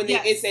 Like when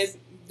it says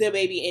The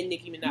Baby and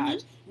Nicki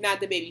Minaj, not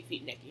The Baby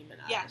feat Nicki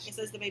Minaj. Yeah, it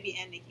says The Baby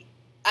and Nicki.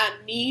 I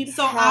need her.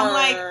 So I'm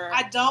like,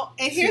 I don't.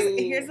 And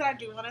here's what I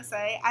do want to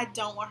say. I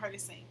don't want her to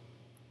sing.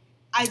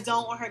 I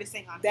don't want her to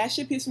sing on it. That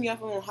shit pissed me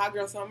off on Hot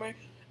Girl Summer.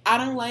 I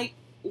don't like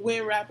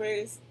when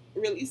rappers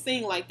really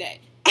sing like that.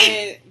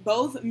 And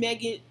both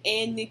Megan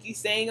and Nicki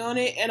sang on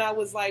it, and I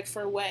was like,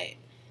 for what?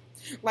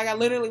 Like, I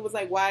literally was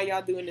like, why are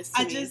y'all doing this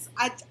to me?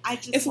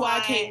 It's why I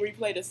can't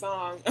replay the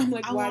song. I'm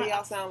like, why do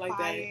y'all sound like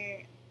that?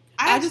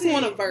 I just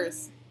want a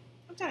verse.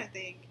 I'm trying to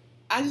think.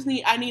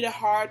 I need a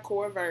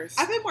hardcore verse.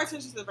 I pay more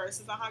attention to the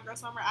verses on Hot Girl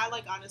Summer. I,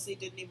 like, honestly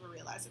didn't even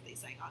realize that they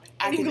sang on it.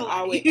 I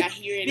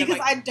hear it. Because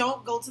I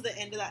don't go to the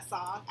end of that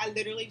song. I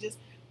literally just,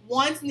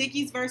 once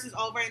Nicki's verse is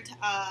over and,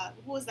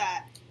 who was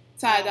that?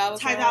 Ty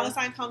Dolla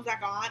Sign comes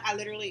back on, I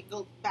literally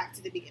go back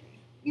to the beginning.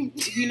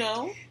 You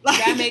know? Like,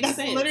 that makes sense.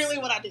 That's literally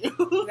what I do.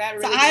 That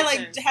really so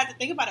I, had to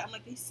think about it. I'm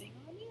like, they sing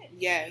on it?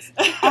 Yes.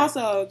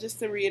 Also, just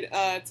to read,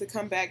 to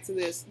come back to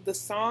this, the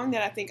song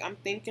that I think I'm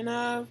thinking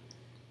of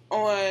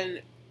on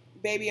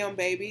Baby on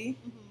Baby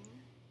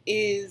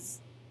is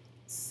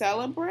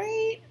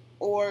Celebrate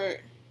or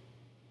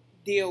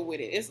Deal With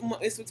It.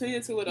 It's between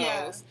the two of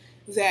those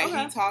that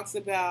he talks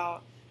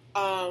about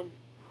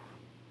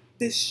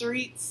the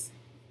streets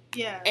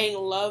ain't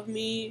love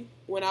me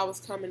when I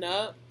was coming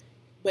up,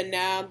 but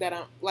now that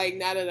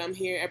I'm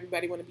here,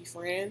 everybody want to be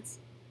friends,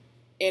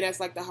 and that's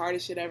like the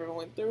hardest shit I ever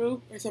went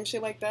through, or some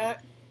shit like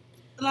that.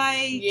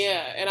 Like,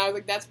 yeah, and I was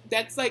like,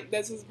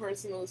 that's as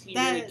personal as he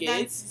really gets.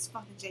 That's his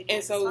fucking JD.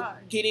 And so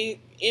getting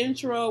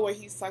intro where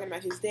he's talking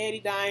about his daddy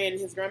dying,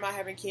 his grandma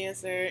having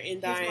cancer and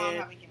dying. His mom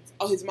having cancer.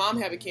 Oh, his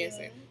mom having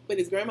cancer, but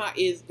his grandma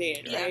is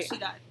dead, right? Yeah, she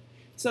died.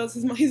 So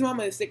his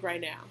mama is sick right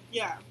now.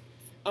 Yeah.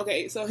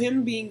 Okay, so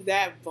him being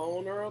that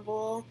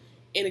vulnerable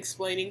and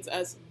explaining to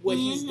us what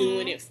he's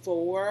doing it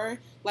for,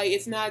 like,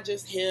 it's not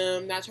just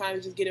him not trying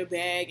to just get a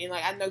bag, and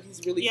like, I know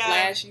he's really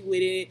flashy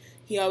with it.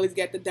 He always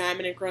got the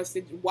diamond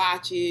encrusted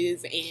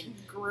watches and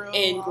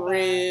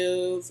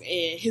grills,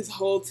 and his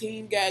whole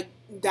team got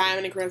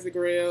diamond encrusted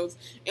grills,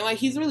 and like,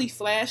 he's really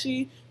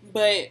flashy,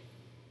 but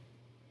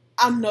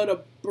I know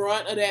the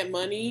brunt of that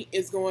money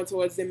is going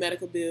towards the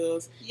medical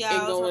bills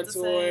and going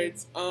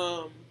towards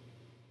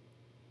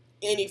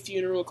any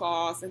funeral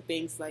costs and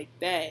things like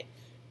that.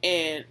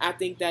 And I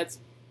think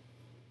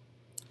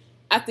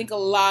a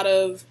lot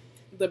of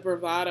the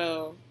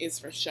bravado is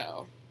for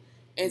show.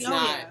 It's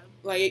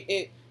like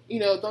it. You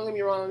know, don't get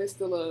me wrong. It's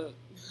still a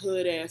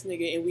hood ass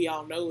nigga, and we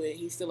all know it.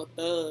 He's still a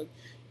thug,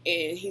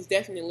 and he's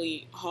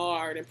definitely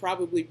hard and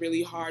probably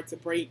really hard to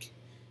break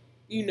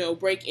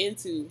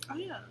into. Oh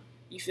yeah.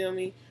 You feel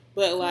me?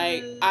 But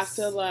like, I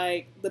feel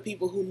like the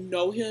people who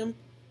know him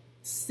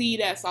see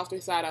that softer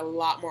side a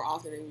lot more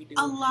often than we do.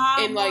 A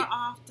lot more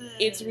often.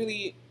 It's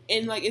really,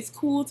 and like, it's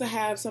cool to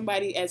have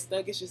somebody as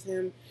thuggish as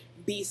him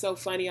be so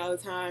funny all the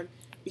time,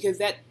 because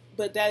that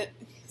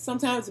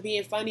sometimes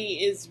being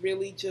funny is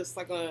really just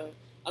like a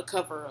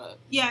cover up.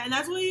 Yeah, and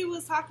that's what he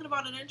was talking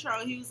about in the intro.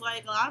 He was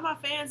like, a lot of my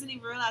fans didn't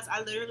even realize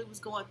I literally was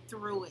going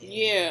through it.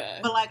 Yeah.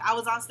 But like, I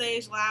was on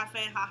stage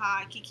laughing,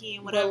 haha, kiki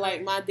and whatever. But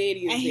like, my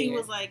daddy is and he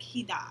was like,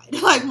 he died.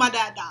 Like, my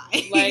dad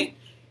died. Like,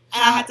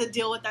 And I had to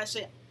deal with that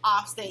shit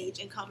off stage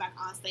and come back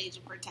on stage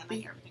and pretend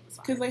like everything was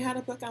fine. Because like, how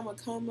the fuck I'm gonna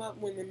come up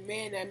when the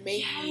man that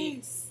made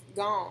me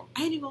gone?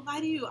 I ain't even gonna lie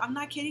to you. I'm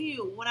not kidding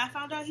you. When I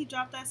found out he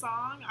dropped that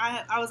song,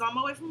 I was on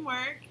my way from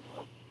work.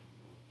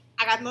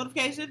 I got a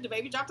notification. The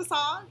baby dropped a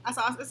song. I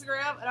saw his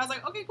Instagram, and I was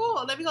like, okay,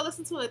 cool. Let me go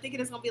listen to it, thinking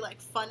it's gonna be like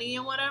funny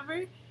and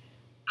whatever.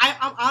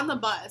 I'm on the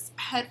bus,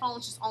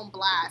 headphones just on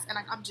blast, and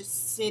I'm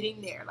just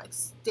sitting there like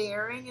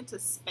staring into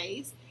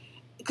space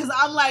because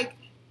I'm like,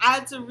 I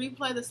had to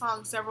replay the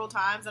song several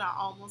times, and I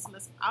almost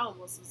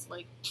was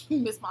like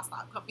missed my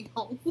stop coming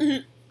home.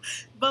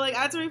 But like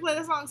I had to replay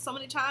the song so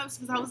many times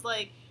because I was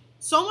like,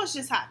 so much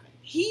just happened.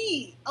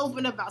 He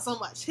opened up about so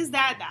much. His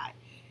dad died.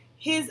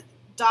 His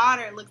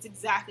daughter looks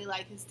exactly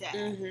like his dad.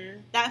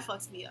 Mm-hmm. That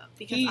fucks me up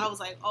because I was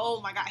like, oh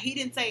my god. He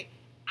didn't say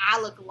I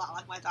look a lot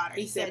like my daughter.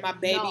 He said my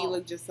baby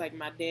looked just like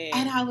my dad.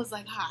 And I was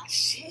like,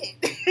 shit.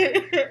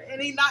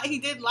 And he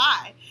did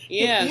lie.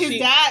 Yeah. His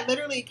dad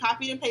literally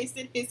copied and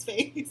pasted his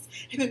face,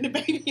 and then the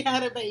baby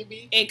had a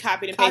baby. And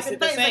copied and pasted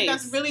the face. Like,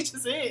 that's really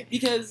just it.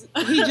 Because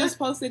he just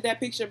posted that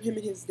picture of him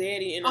and his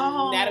daddy, and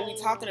now that we're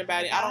talking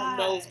about it, I don't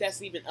know if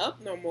that's even up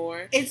no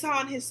more. It's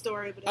on his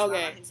story, but it's not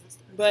on his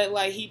Instagram. But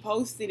like, he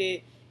posted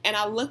it. And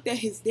I looked at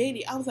his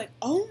daddy. I was like,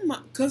 oh my...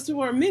 Because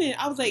for a minute,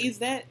 I was like,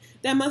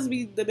 that must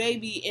be the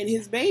baby and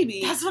his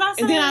baby. That's what I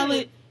said. And then I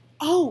went,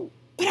 but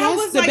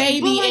that's the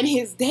baby and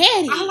his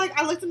daddy.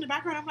 I looked in the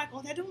background. I'm like,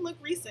 oh, that don't look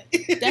recent.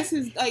 That's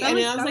his... Like, and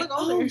then I was like,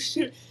 oh,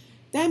 shit.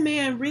 That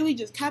man really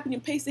just copied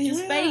and pasted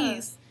his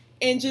face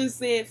and just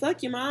said,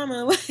 fuck your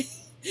mama.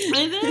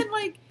 And then,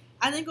 like,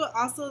 I think what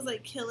also is,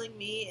 like, killing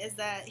me is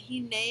that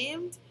he's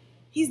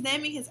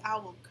naming his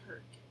album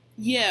Kirk.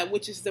 Yeah,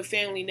 which is the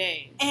family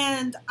name.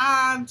 And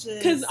I'm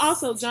just... Because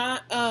also,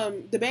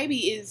 the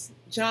baby is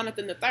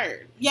Jonathan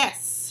III.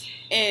 Yes.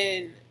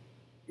 And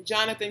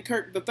Jonathan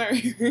Kirk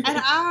III. And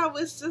I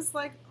was just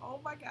like, oh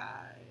my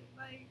God.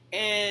 Like...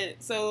 And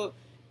so...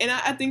 And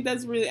I think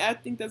that's really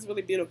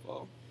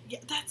beautiful. Yeah,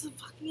 that's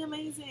fucking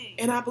amazing.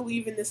 And I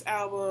believe in this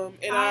album.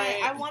 And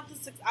I want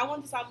this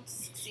album to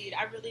succeed.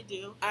 I really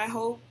do. I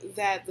hope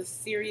that the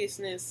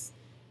seriousness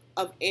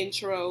of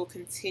intro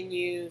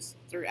continues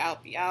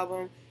throughout the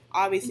album.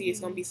 Obviously, it's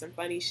going to be some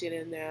funny shit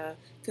in there.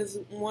 Because,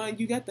 one,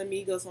 you got the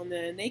Migos on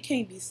there, and they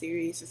can't be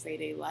serious to say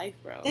they life,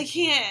 bro. They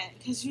can't.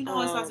 Because it's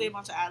not a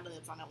bunch of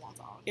ad-libs on that one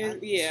song.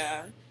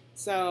 Yeah.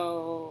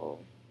 So,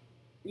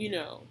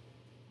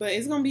 But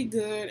it's going to be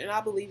good, and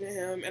I believe in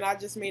him. And I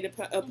just made a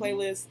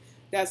playlist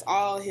that's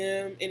all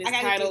him, and it's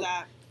titled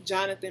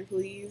Jonathan,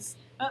 Please.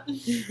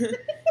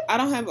 I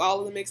don't have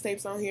all of the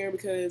mixtapes on here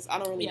because I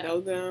don't really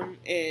know them,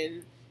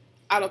 and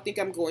I don't think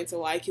I'm going to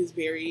like his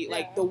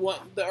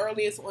the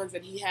earliest ones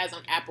that he has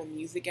on Apple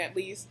Music at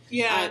least.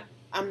 Yeah.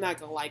 I'm not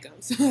going to like them,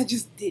 so I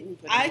just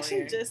didn't put it on. I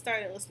actually just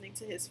started listening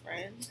to his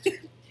friend.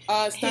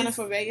 Stunner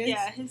for Vegas?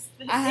 Yeah,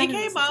 it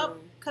came up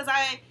because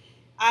I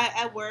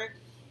at work,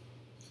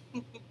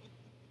 when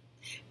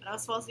I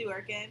was supposed to be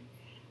working,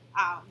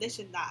 they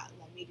should not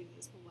let me do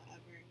this, but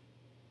whatever.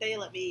 They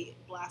let me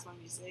blast my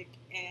music,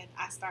 and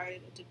I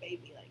started a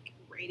DaBaby, like,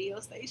 radio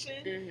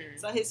station. Mm-hmm.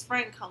 So his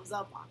friend comes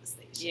up on the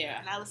station,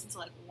 and I listened to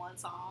like one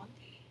song,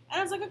 and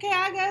I was like, okay,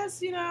 I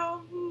guess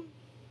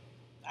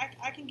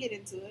I can get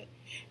into it.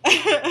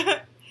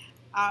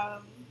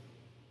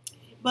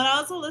 But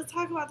also, let's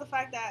talk about the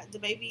fact that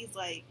DaBaby's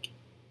like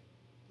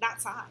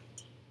not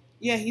signed.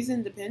 Yeah, he's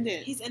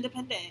independent.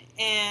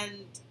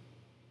 And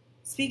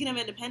speaking of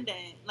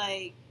independent,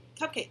 like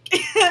Cupcake.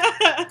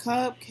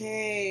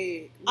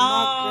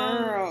 My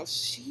girl,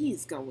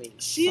 she's going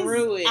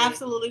through it.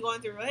 Absolutely going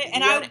through it.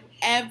 And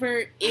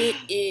whatever it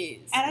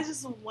is. And I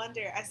just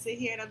wonder, I sit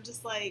here and I'm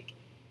just like,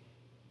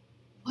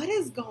 what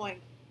is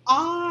going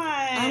on?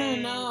 I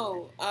don't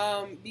know.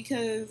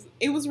 Because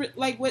it was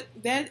like what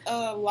that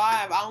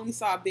live, I only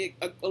saw a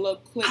little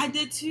clip. I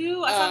did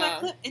too. I saw that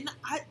clip and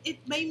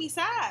it made me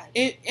sad.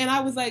 And I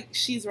was like,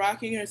 she's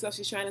rocking herself.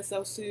 She's trying to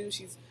self-soothe.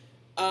 She's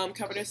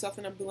covered herself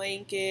in a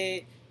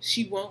blanket.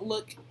 She won't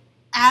look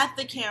at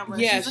the camera.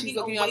 Yeah, she's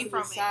looking away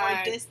from it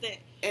or distant.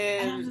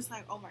 And I'm just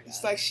like, oh my God.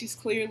 It's like she's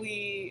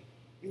clearly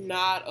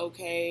not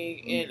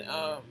okay. Mm-hmm.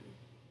 And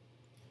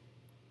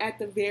at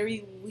the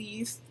very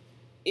least,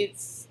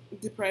 it's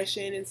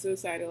depression and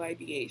suicidal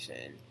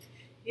ideation.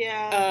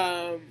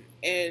 Yeah.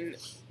 And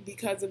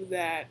because of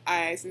that,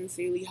 I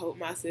sincerely hope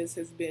my sis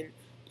has been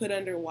put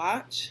under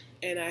watch.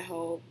 And I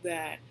hope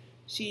that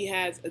she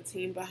has a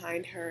team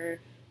behind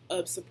her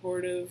of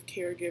supportive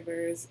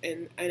caregivers,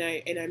 and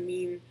I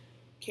mean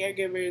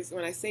caregivers.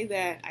 When I say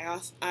that,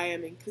 I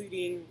am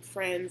including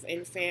friends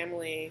and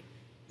family,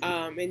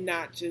 and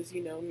not just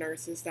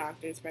nurses,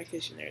 doctors,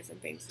 practitioners,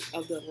 and things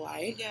of the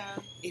like. Yeah.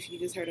 If you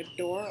just heard a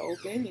door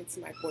open, it's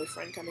my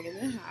boyfriend coming in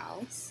the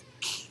house.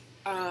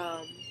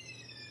 Oh,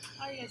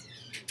 yes.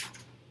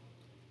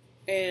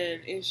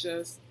 And it's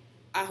just,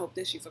 I hope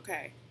that she's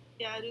okay.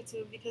 Yeah, I do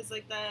too, because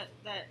like that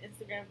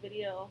Instagram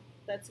video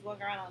that's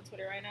going around on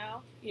Twitter right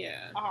now.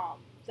 Yeah.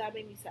 That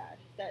made me sad.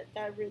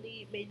 That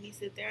really made me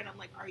sit there and I'm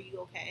like, are you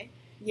okay?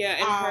 Yeah,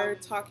 and her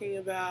talking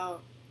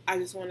about, I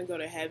just want to go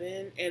to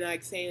heaven, and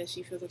like saying that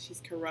she feels like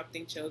she's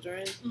corrupting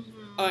children.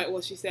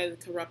 Well, she said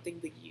corrupting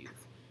the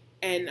youth,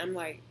 and I'm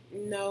like,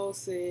 no,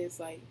 sis,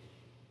 like,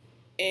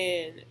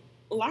 and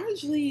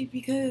largely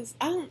because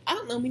I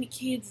don't know many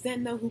kids that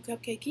know who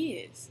Cupcake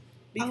is.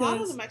 Because a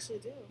lot of them actually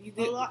do. You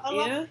do? A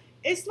lot.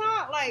 It's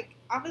not like,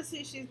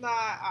 obviously she's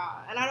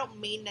not, and I don't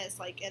mean this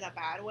like in a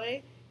bad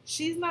way.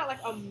 She's not like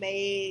a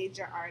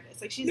major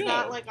artist. Like she's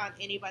not like on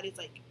anybody's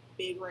like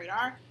big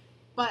radar.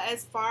 But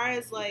as far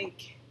as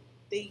like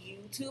the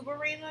YouTube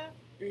arena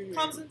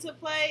comes into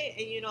play,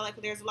 and you know,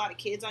 like there's a lot of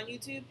kids on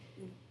YouTube.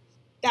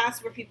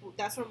 That's where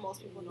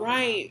most people know.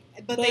 Right.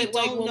 But they like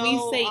don't when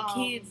know, we say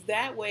kids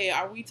that way,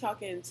 are we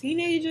talking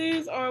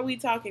teenagers or are we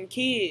talking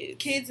kids?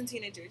 Kids and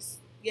teenagers.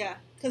 Yeah,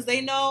 because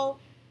they know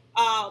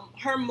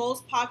her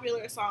most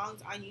popular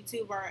songs on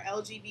YouTube are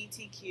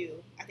LGBTQ.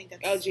 I think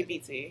that's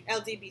LGBT. Yeah,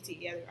 there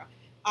we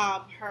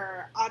go.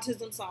 Her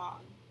autism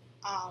song.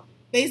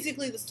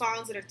 Basically, the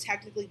songs that are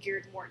technically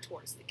geared more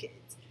towards the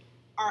kids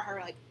are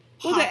her like.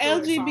 Well, the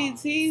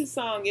LGBT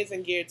song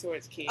isn't geared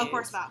towards kids. Of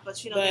course not, but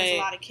there's a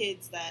lot of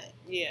kids that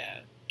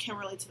can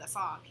relate to that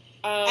song.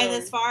 And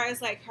as far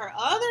as like her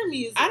other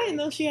music, I didn't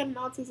know she had an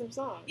autism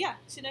song. Yeah,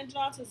 she did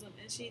autism,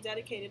 and she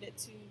dedicated it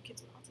to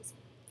kids with autism.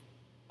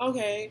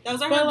 Okay, that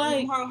was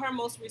her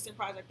most recent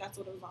project. That's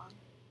what it was on.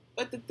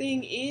 But the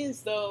thing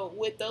is, though,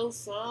 with those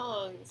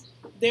songs,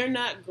 they're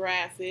not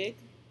graphic.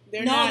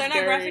 They're not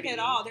graphic at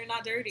all. They're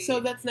not dirty.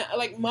 So that's not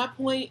like my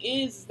point.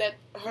 Is that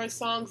her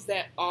songs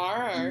that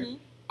aren't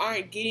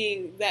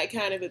getting that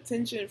kind of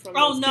attention from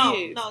those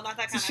kids. No, not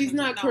that kind of she's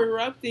not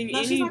corrupting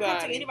anybody. She's not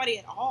corrupting anybody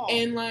at all.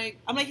 And like,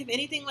 I'm like, if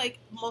anything, like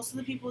most of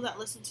the people that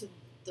listen to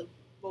the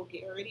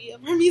vulgarity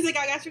of her music,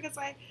 I guess you could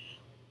say,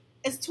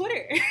 is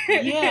Twitter.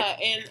 Yeah,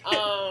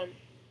 and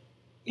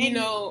you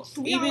know,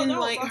 even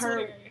like her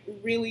Twitter.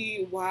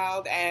 Really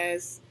wild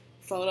ass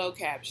photo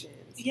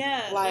captions.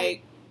 Yeah,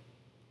 like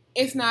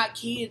it's not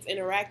kids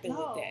interacting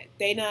with that.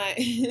 They not.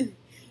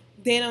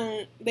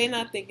 They're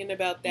not thinking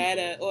about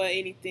that or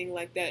anything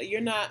like that.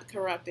 You're not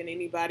corrupting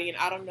anybody, and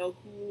I don't know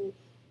who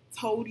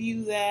told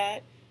you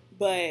that,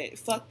 but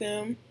fuck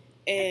them.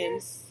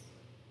 And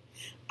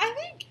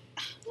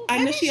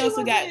I know she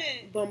also got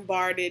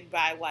bombarded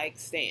by like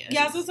stans.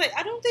 Yeah, I was gonna say,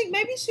 I don't think,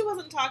 maybe she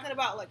wasn't talking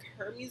about like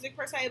her music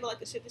per se, but like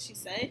the shit that she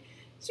said.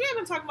 She may have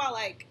been talking about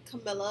like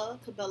Camilla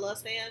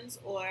stans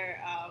or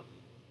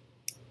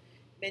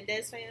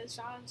Mendez fans,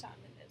 Sean Mendez.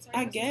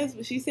 I guess,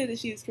 but she said that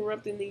she was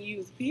corrupting the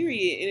youth,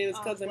 period, and it was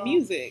because of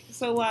music.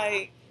 So,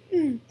 like...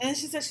 And then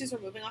she said she's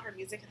removing all her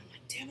music, and I'm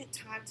like, damn it,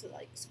 time to,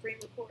 like, screen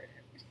record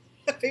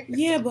her.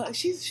 Yeah, but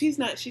she's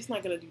not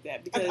going to do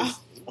that, because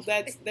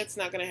that's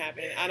not going to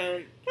happen. I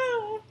don't...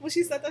 When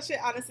she said that shit,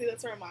 honestly,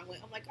 that's where my mind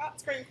went. I'm like,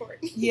 screen record.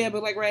 Yeah,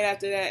 but, like, right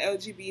after that,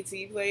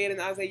 LGBT played,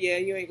 and I was like, yeah,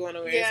 you ain't going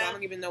nowhere, so I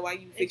don't even know why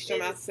you fixed your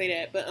mouth to say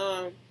that,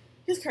 but,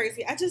 It's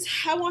crazy.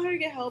 I want her to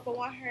get help. I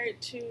want her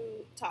to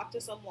talk to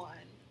someone.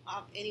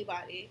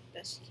 Anybody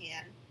that she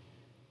can.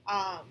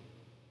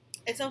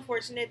 It's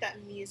unfortunate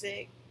that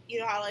music, you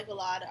know how like a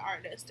lot of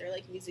artists, they're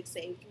like, music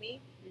saved me,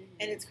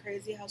 and it's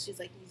crazy how she's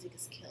like, music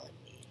is killing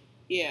me.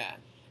 Yeah,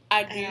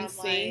 I do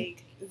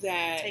think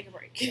that take a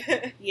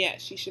break. Yeah,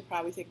 she should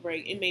probably take a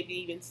break and maybe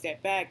even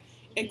step back.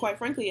 And quite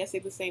frankly, I say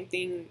the same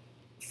thing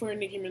for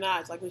Nicki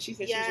Minaj. Like when she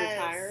said she's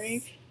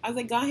retiring, I was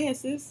like, go ahead,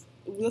 sis.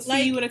 We'll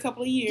see you in a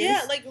couple of years.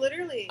 Yeah, like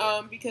literally.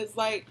 Because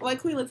like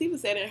Queen Latifah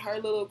said in her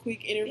little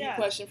quick interview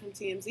question from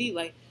TMZ,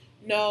 like,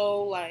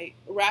 no, like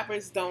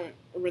rappers don't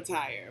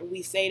retire.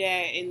 We say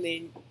that and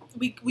then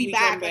we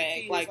back come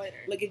back. Like later.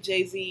 Look at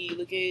Jay-Z.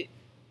 Look at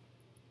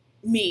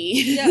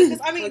me. Yeah, because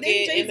I mean,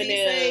 didn't Jay-Z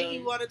say he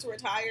wanted to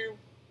retire when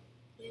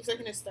he was like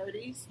in his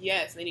 30s?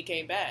 Yes, and then he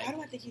came back. Why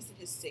do I think he's in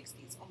his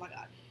 60s? Oh my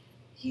god,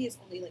 he is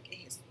only like in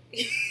his.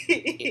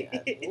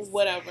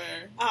 Whatever.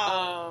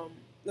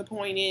 The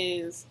point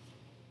is.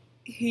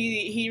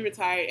 He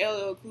retired.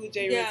 LL Cool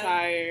J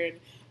retired.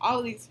 All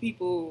of these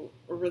people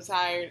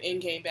retired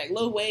and came back.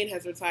 Lil Wayne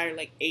has retired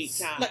like 8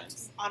 times. Like,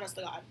 honest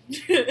to God.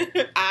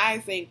 I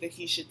think that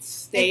he should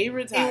stay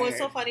retired. And what's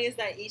so funny is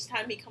that each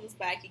time he comes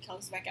back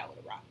out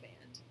with a rock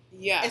band.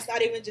 Yeah. It's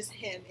not even just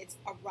him. It's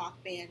a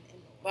rock band.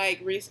 Like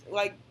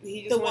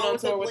he just went on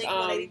tour with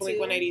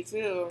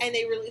Blink-182. And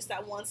they released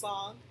that one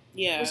song.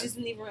 Yeah. Which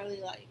isn't even really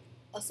like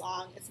a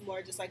song. It's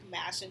more just like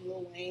mashing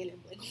Lil Wayne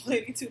and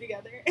Blink-182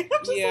 together. And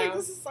I'm just like,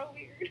 this is so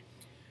weird.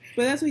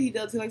 But that's what he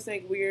does. He likes to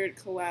make weird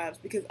collabs.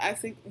 Because I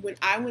think when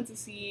I went to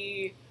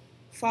see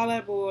Fall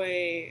Out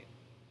Boy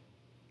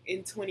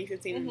in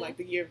 2015, like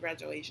the year of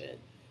graduation,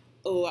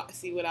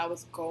 see what I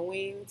was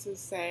going to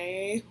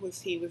say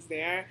was he was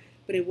there,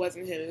 but it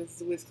wasn't him. It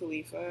was Wiz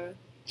Khalifa.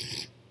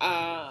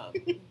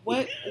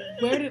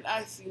 Where did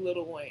I see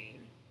Lil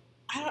Wayne?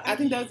 I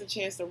think that was a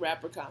Chance the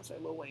Rapper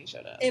concert. Lil Wayne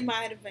showed up. It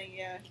might have been,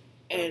 yeah.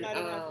 And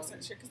I'm not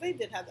 100% sure because they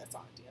did have that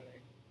song together.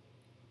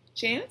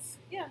 Chance?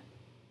 Yeah.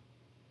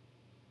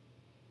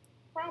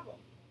 Problem.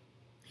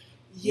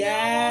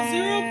 Yes.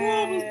 Zero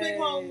problems, big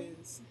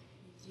homies.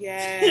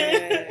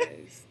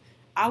 Yes.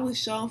 I was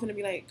sure finna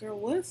be like, girl,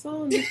 what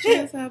song does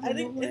Chance have? I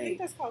think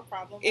that's called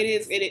Problem. It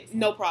is.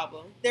 No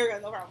Problem. There we go,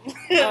 No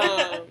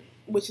Problem.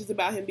 Which is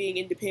about him being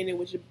independent,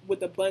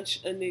 with a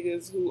bunch of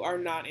niggas who are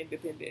not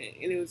independent,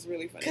 and it was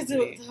really funny. Because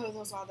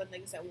those are all the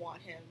niggas that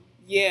want him.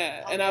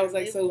 Yeah, and I was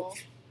like, so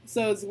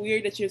it's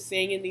weird that you're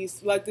singing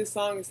these, like, this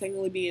song is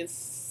technically being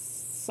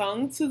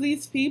sung to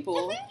these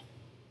people,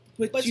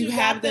 but you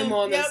have them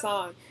on the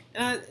song,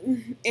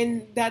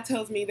 and that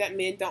tells me that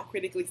men don't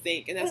critically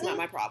think, and that's not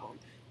my problem.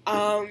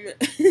 And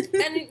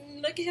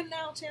look at him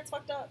now. Chance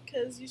fucked up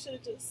because you should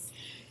have just.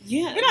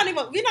 Yeah, we're not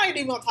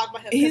even gonna talk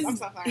about him. I'm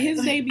so sorry.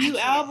 His debut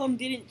album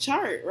didn't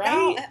chart, right?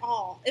 Not at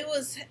all. It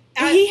was.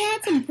 He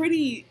had some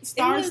pretty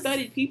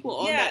star-studded people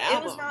on that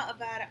album. It was not a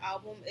bad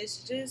album. It's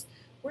just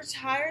we're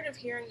tired of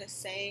hearing the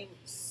same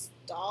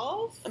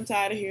stuff. I'm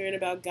tired of hearing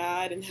about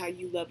God and how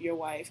you love your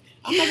wife.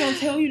 I'm not gonna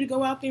tell you to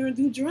go out there and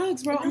do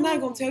drugs, bro. I'm not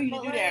gonna tell you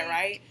to do that,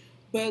 right?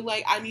 But,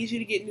 like, I need you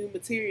to get new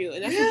material.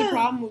 And that's what the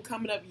problem with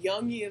coming up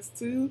young is,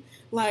 too.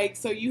 Like,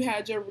 so you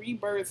had your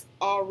rebirth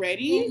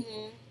already.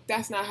 Mm-hmm.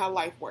 That's not how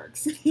life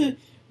works.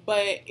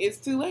 But it's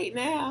too late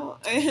now.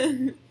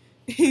 You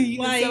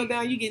can settle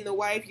down. You're getting a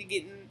wife. You're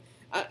getting...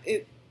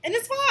 and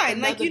it's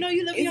fine. Like, you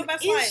live your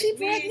best life. Is she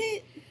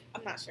pregnant?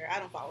 I'm not sure. I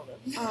don't follow them.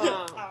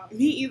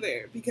 Me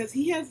either. Because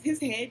his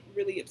head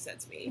really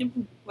upsets me.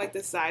 Like,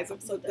 the size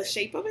of... the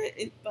shape of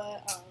it.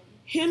 But,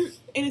 him,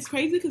 and it's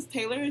crazy because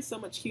Taylor is so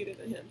much cuter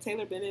than him.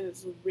 Taylor Bennett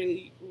is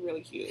really,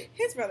 really cute.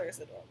 His brother is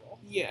adorable.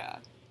 Yeah.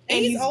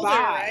 And he's older,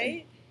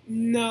 right?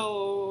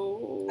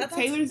 No.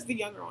 Taylor's the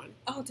younger one.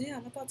 Oh,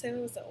 damn. I thought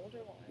Taylor was the older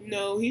one.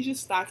 No, he's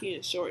just stocky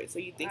and short, so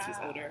you think he's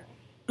older.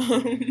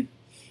 But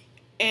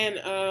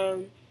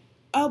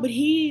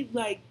he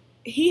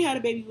had a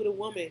baby with a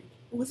woman.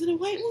 Was it a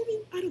white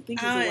woman? I don't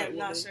think it was a white woman. I'm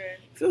not sure.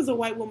 If it was a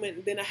white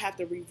woman, then I have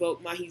to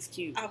revoke my he's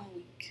cute. I'm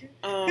weak.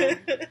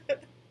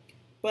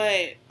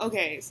 But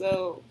okay,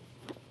 so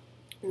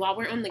while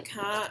we're on the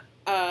topic,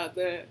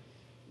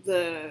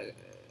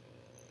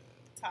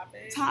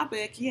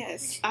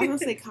 yes, I was gonna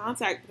say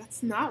contact, but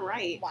that's not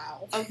right.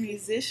 Wow. Of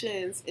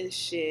musicians and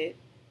shit,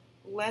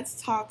 let's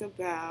talk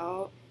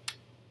about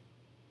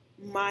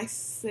my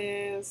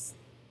sis,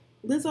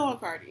 Lizzo or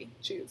Cardi.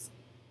 Choose.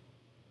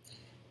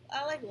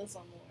 I like Lizzo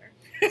more.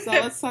 So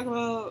let's talk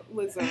about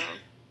Lizzo.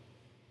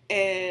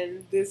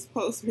 And this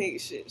Postmate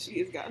shit she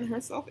has gotten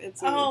herself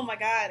into. Oh my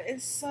god,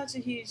 it's such a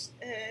huge.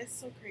 It's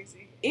so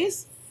crazy.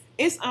 It's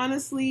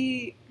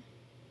honestly,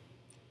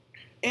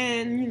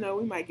 and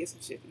we might get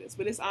some shit for this,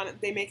 but it's on.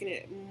 They making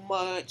it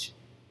much,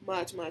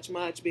 much, much,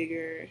 much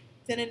bigger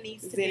than it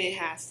needs to be. Than it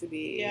has to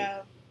be.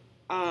 Yeah.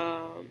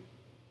 I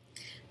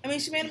mean,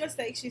 she made a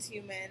mistake. She's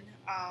human.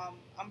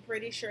 I'm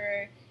pretty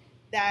sure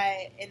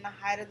that in the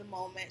height of the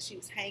moment, she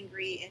was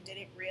hangry and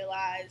didn't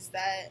realize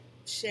that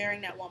sharing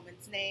that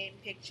woman's name,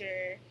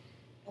 picture,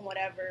 and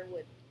whatever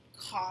would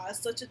cause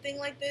such a thing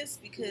like this.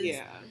 Because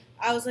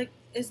I was like,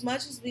 as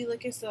much as we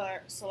look at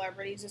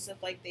celebrities as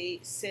if like they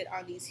sit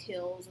on these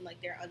hills and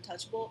like they're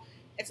untouchable,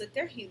 it's like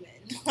they're human.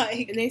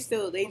 Like, and they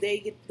still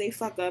they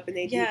fuck up and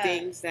they do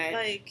things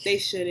that they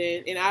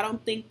shouldn't. And I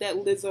don't think that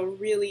Lizzo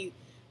really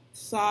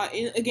saw.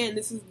 And again,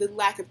 this is the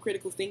lack of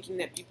critical thinking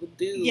that people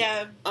do.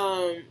 Yeah.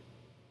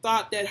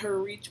 Thought that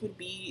her reach would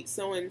be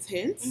so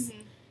intense.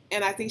 Mm-hmm.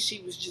 And I think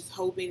she was just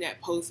hoping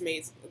that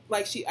Postmates,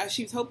 like she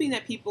was hoping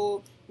that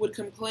people would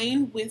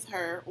complain with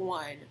her,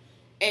 one,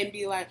 and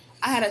be like,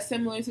 I had a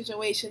similar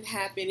situation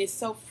happen. It's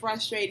so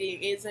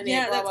frustrating, isn't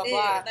it? Blah, blah,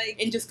 blah.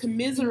 Like, and just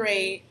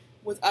commiserate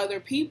with other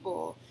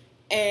people.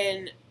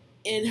 And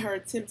in her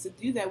attempts to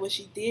do that, what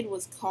she did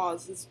was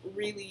cause this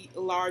really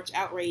large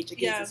outrage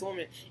against this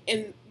woman.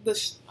 And the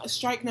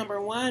strike number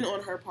one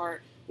on her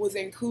part was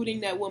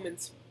including that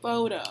woman's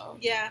photo.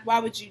 Yeah. Why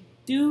would you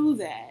do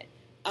that?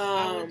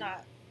 I would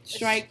not.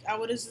 Strike. I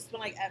would have just been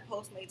like, at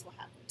Postmates, what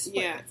happened?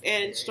 Yeah,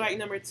 and strike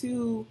number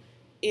two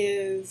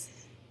is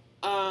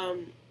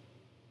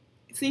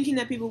thinking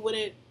that people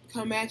wouldn't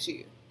come at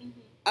you.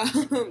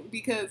 Mm-hmm.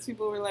 Because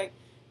people were like,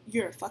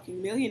 you're a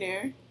fucking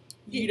millionaire.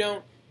 You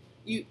don't,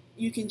 you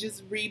can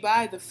just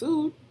rebuy the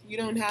food. You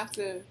don't have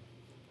to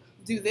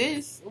do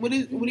this. What are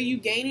you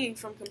gaining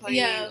from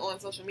complaining on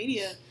social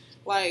media?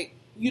 Like,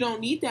 you don't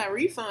need that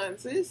refund,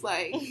 sis.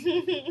 Like,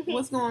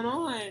 what's going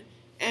on?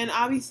 And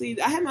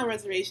obviously, I have my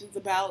reservations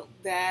about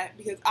that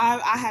because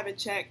I haven't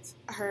checked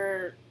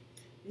her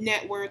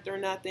net worth or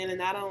nothing,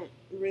 and I don't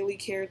really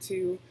care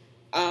to.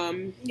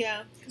 Because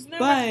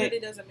net worth really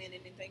doesn't mean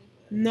anything.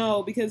 But.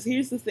 No, because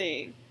here's the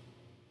thing.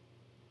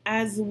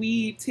 As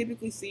we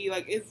typically see,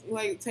 like, it's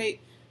like take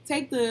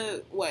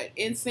the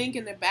NSYNC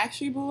and the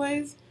Backstreet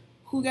Boys,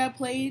 who got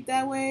played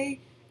that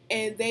way,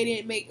 and they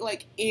didn't make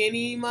like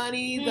any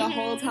money the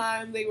whole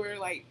time they were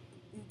like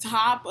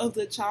top of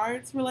the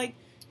charts for like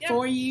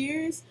 4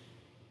 years.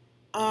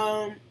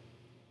 I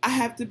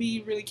have to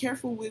be really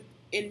careful with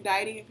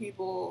indicting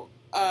people,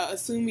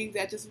 assuming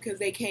that just because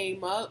they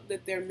came up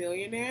that they're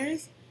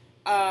millionaires.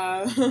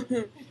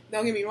 Don't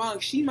get me wrong,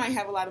 she might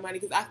have a lot of money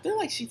because I feel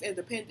like she's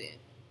independent,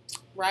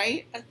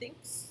 right? I think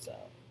so.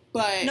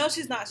 But no,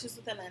 she's not. She's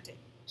with Atlantic.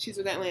 She's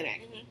with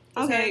Atlantic.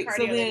 Mm-hmm. Okay,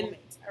 so then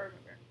I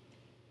remember.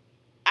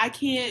 I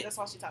can't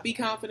be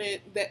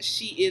confident that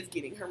she is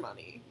getting her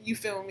money. You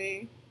feel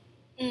me?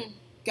 Mm.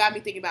 Got me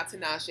thinking about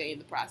Tinashe in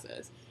the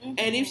process. Mm-hmm.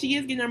 And if she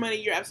is getting her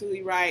money, you're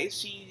absolutely right.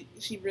 She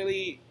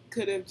really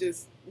could have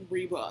just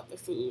rebought the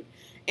food.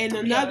 And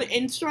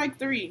in strike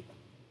 3,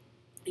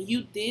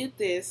 you did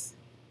this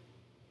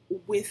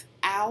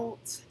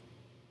without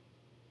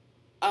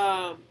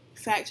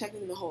fact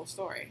checking the whole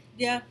story.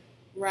 Yeah.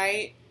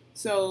 Right?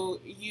 So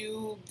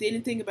you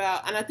didn't think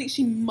about, and I think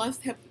she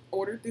must have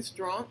ordered this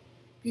drunk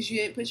because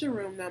you didn't put your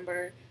room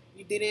number.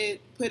 You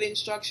didn't put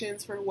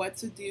instructions for what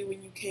to do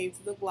when you came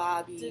to the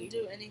lobby. Didn't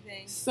do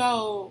anything.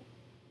 So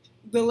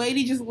the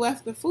lady just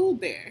left the food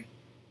there,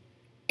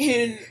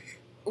 and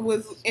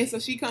so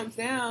she comes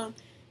down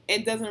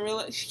and doesn't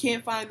realize she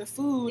can't find the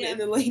food, and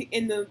the lady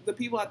and the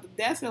people at the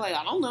desk are like,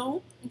 I don't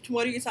know,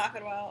 what are you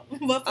talking about?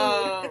 What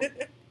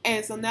food?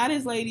 And so now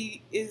this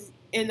lady is,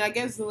 and I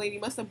guess the lady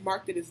must have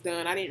marked it as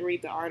done. I didn't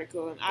read the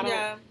article, and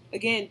I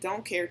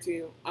don't care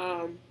to,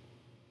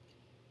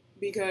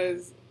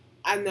 because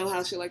I know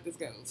how shit like this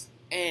goes,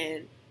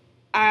 and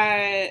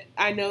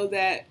I know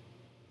that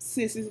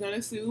sis is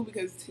gonna sue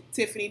because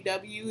Tiffany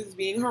W is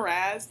being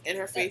harassed and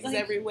her face is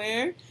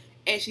everywhere,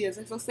 and she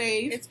doesn't feel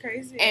safe. It's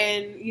crazy.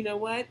 And you know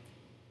what?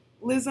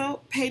 Lizzo,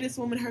 pay this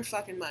woman her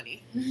fucking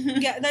money.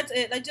 Yeah, that's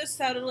it. Like, just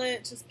settle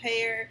it. Just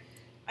pay her.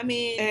 I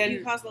mean,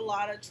 you caused a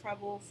lot of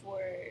trouble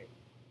for,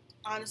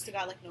 honest to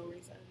God, like, no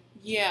reason.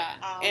 Yeah.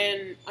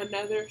 And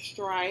another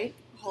strike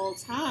whole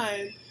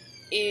time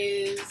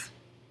is,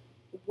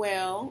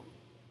 well,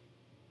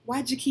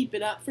 why'd you keep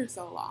it up for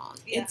so long?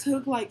 Yeah. It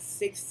took like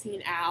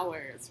 16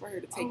 hours for her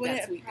to take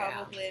that tweet down.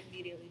 Probably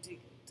immediately do.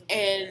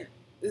 And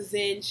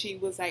then she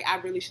was like, I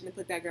really shouldn't have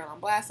put that girl on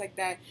blast like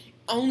that.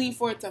 Only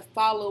for it to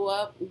follow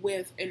up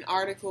with an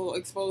article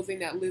exposing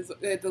that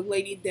the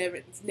lady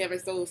never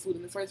stole the food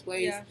in the first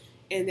place. Yeah.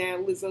 And that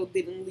Lizzo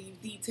didn't leave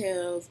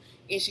details,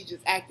 and she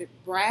just acted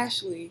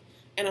brashly.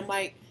 And I'm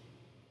like,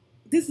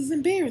 this is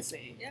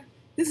embarrassing. Yeah.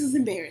 This is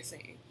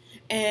embarrassing.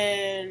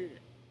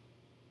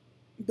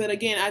 But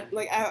again,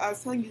 I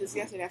was telling you this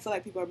yesterday, I feel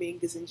like people are being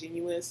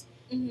disingenuous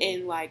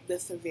in, like, the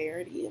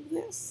severity of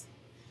this.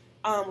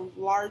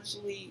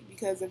 Largely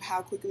because of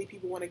how quickly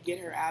people want to get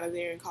her out of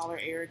there and call her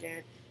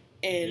arrogant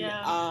and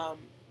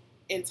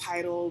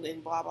entitled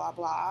and blah, blah,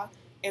 blah.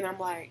 And I'm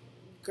like,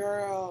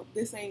 girl,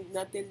 this ain't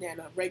nothing that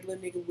a regular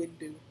nigga wouldn't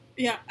do.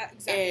 Yeah,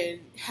 exactly.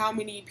 And how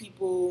many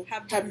people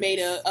have made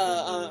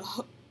a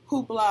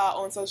hoopla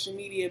on social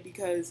media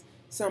because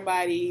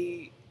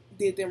somebody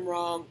did them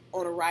wrong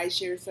on a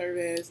rideshare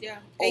service. Yeah,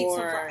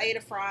 ate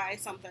a fry,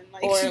 something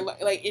like. Or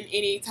like in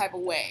any type of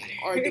way,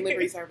 or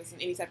delivery service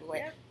in any type of way.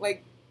 Yeah.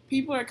 Like,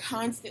 people are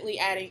constantly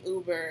adding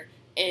Uber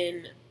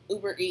and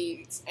Uber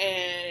Eats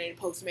and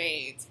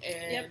Postmates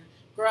and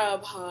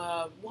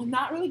Grubhub. Well,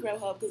 not really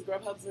Grubhub, because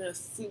Grubhub's a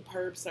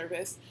superb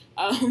service.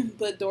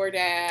 But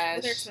DoorDash.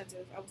 But they're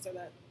expensive. I would say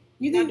that.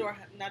 You think?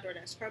 Not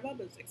DoorDash. Grubhub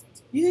is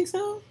expensive. You think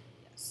so?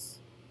 Yes.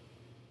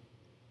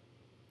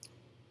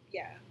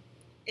 Yeah.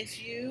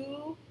 If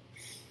you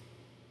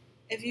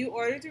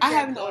order through Grubhub, I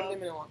haven't ordered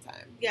them in a long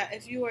time. Yeah,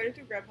 if you order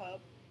through Grubhub,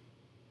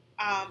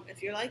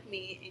 if you're like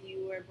me and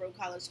you were a broke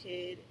college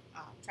kid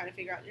trying to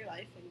figure out your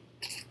life and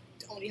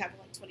only having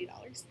like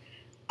 $20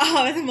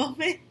 at the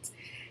moment,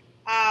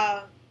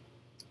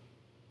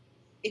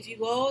 if you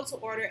go to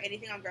order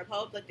anything on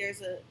Grubhub, like,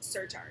 there's a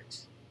surcharge.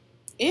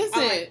 Is it?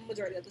 Like,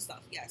 majority of the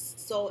stuff, yes.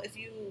 So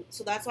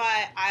that's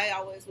why I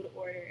always would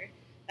order,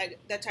 like,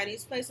 the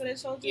Chinese place that I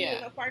showed you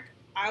in the park.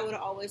 I would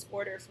always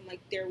order from, like,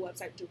 their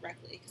website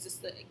directly because it's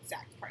the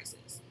exact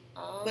prices.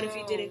 Oh. But if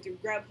you did it through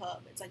Grubhub,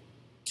 it's like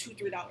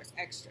 $2-3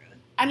 extra.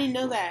 I didn't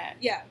know that.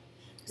 Yeah.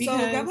 So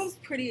Grubhub's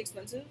pretty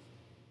expensive.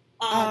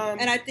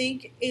 And I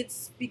think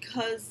it's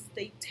because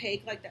they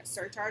take, like, that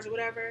surcharge or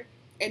whatever.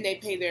 And they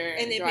pay their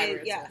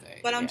drivers.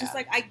 But I'm just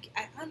like, I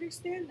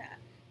understand that.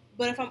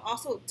 But if I'm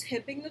also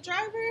tipping the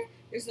driver,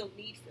 there's no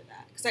need for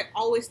that. Because I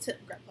always tip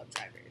Grubhub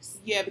drivers.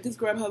 Yeah, because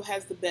Grubhub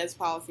has the best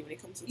policy when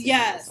it comes to tipping.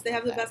 Yes, they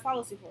have the best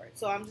policy for it.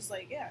 So I'm just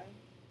like, yeah.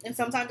 And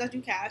sometimes I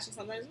do cash and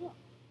sometimes I don't.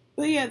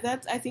 But yeah,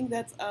 I think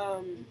that's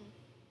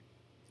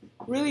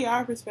really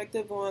our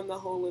perspective on the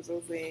whole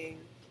Lizzo thing.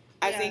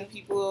 I think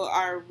people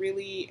are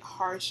really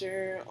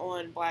harsher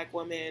on black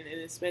women,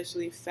 and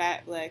especially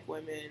fat black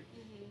women.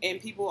 And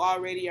people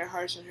already are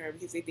harsh on her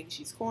because they think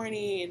she's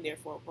corny and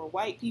therefore for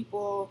white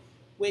people,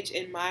 which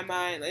in my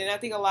mind, and I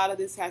think a lot of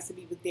this has to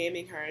be with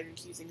damning her and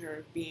accusing her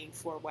of being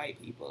for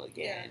white people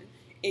again.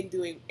 And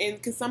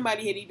because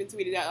somebody had even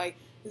tweeted out, like,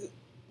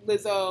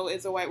 Lizzo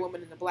is a white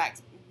woman in a black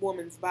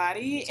woman's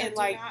body. Which and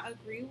I do not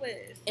agree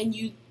with. And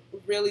you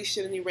really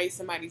shouldn't erase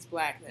somebody's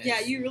blackness. Yeah,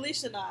 you really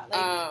should not.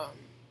 Like,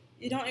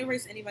 you don't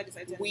erase anybody's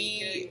identity.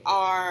 We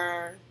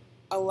are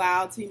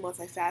allowed to be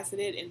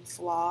multifaceted and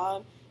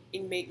flawed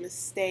and make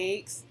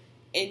mistakes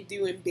and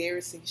do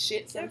embarrassing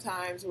shit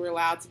sometimes. We're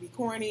allowed to be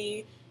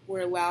corny.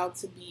 We're allowed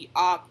to be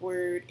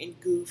awkward and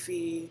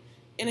goofy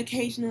and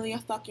occasionally a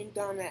fucking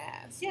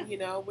dumbass. Yeah. You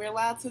know, we're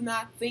allowed to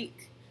not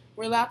think.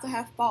 We're allowed to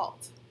have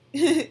fault.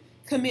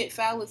 commit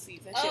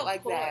fallacies and shit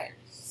like that.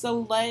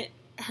 So let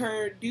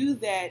her do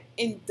that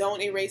and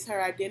don't erase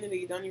her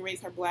identity, don't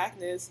erase her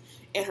blackness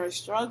and her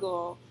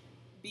struggle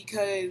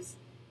because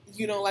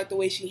you don't like the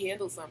way she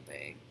handles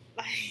something.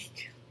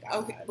 Like,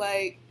 God. Okay,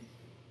 like,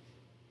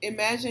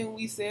 imagine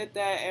we said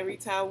that every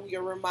time we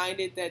are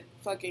reminded that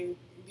fucking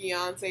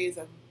Beyonce is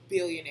a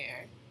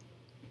billionaire.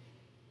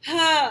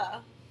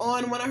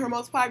 On one of her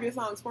most popular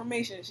songs,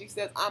 Formation, she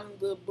says, I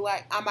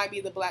might be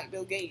the black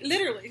Bill Gates.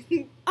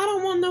 Literally. I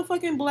don't want no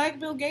fucking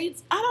black Bill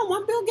Gates. I don't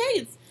want Bill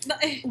Gates. No.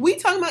 We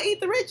talking about eat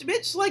the rich,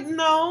 bitch. Like,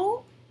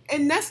 no.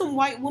 And that's some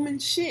white woman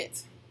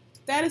shit.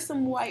 That is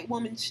some white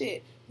woman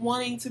shit.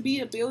 Wanting to be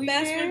a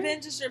billionaire. Best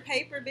revenge is your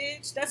paper,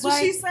 bitch. That's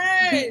what she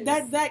says.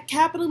 That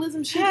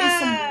capitalism shit is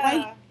some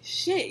white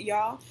shit,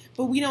 y'all.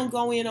 But we don't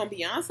go in on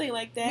Beyonce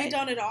like that. We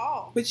don't at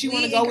all. But you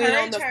want to go in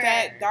on the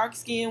fat,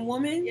 dark-skinned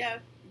woman? Yeah.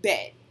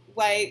 Bet.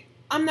 Like,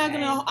 I'm not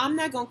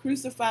gonna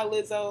crucify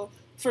Lizzo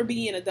for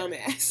being a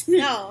dumbass.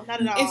 No,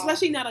 not at all.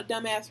 Especially not a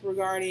dumbass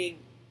regarding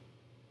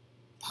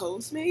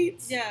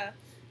Postmates. Yeah.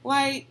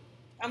 Like,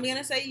 I'm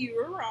gonna say you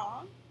were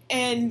wrong.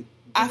 And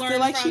I feel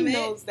like she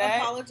knows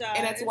that. Apologize,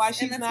 and that's why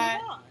she's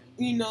not,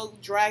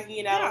 dragging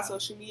it out on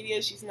social media.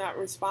 She's not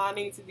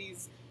responding to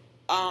these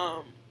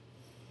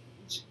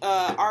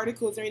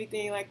articles or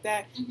anything like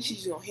that. Mm-hmm.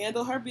 She's gonna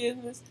handle her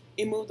business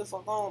and move the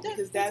fuck on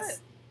because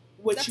that's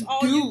what you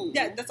do.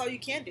 That's all you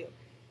can do.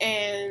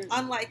 And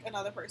unlike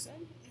another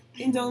person.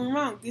 And don't get me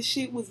wrong, this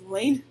shit was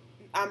lame.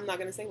 I'm not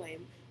gonna say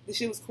lame. This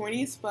shit was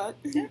corny as fuck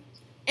and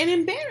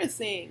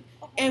embarrassing.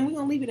 Okay. And we're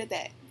gonna leave it at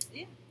that.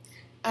 Yeah.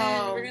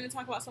 And we're gonna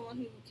talk about someone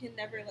who can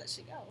never let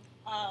shit go.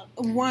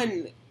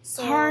 Cardi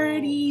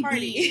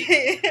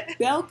B.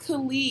 Belle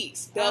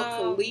Khalees.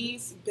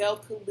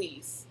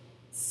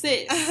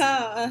 Sis.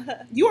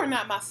 You are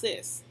not my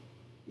sis.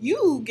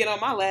 You get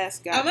on my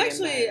last guy. I'm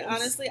actually,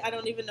 honestly, I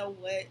don't even know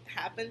what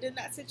happened in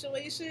that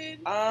situation.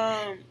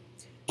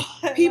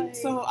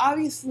 So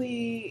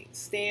obviously,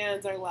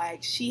 stans are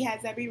like, she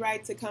has every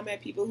right to come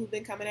at people who've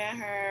been coming at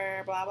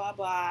her, blah, blah,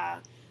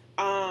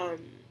 blah.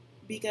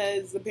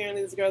 Because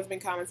apparently this girl's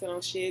been commenting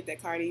on shit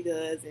that Cardi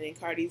does, and then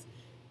Cardi's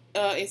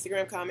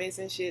Instagram comments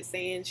and shit,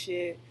 saying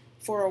shit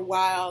for a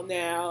while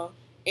now,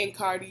 and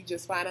Cardi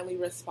just finally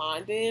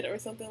responded or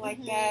something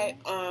like that.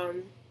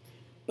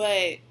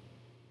 But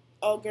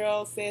old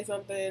girl said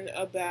something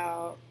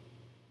about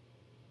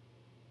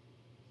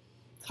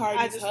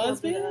Cardi's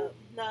husband.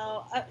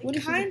 No,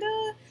 kind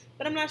of,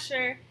 but I'm not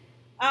sure.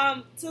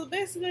 So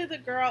basically the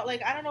girl,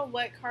 like, I don't know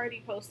what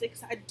Cardi posted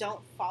because I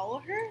don't follow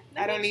her.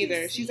 I don't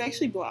either. She's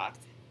actually blocked.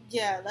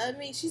 Yeah,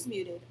 she's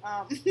muted.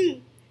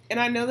 And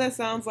I know that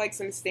sounds like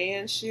some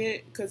stan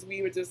shit because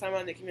we were just talking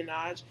about Nicki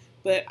Minaj,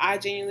 but I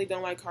genuinely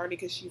don't like Cardi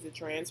because she's a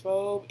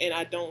transphobe and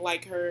I don't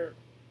like her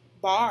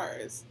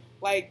bars.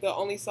 Like, the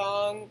only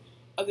song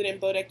other than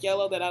Bodak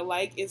Yellow that I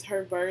like is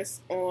her verse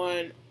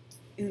on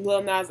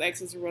Lil Nas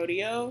X's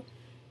Rodeo.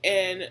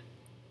 And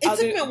it took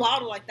me a while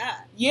to like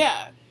that.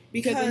 Yeah,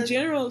 because in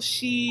general,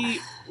 she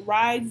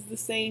rides the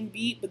same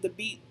beat, but the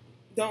beat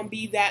don't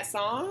be that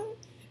song.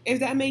 If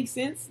that makes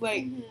sense.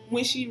 Like,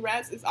 when she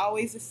raps, it's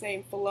always the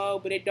same flow,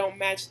 but it don't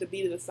match the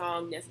beat of the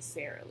song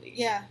necessarily.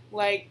 Yeah.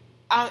 Like,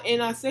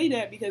 I say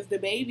that because the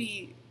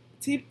baby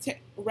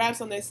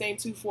raps on that same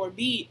 2/4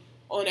 beat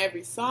on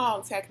every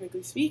song,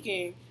 technically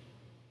speaking,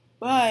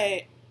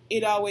 but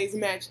it always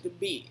matched the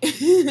beat.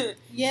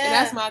 Yeah. And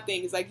that's my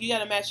thing. It's like, you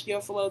gotta match your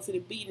flow to the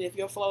beat, and if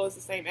your flow is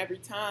the same every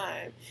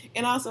time.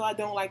 And also, I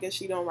don't like that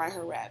she don't write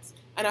her raps.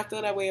 And I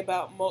feel that way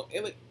about,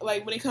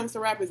 like, when it comes to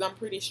rappers, I'm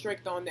pretty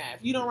strict on that.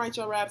 If you don't write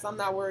your raps, I'm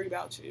not worried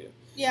about you.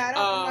 Yeah,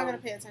 I'm not gonna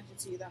pay attention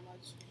to you that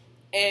much.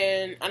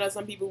 And I know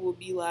some people will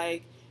be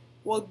like,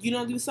 well, you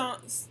don't do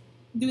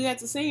that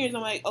to singers.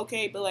 I'm like,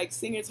 okay, but, like,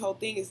 singers' whole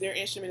thing is their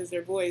instrument, is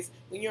their voice.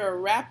 When you're a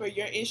rapper,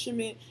 your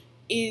instrument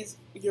is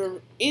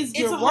your it's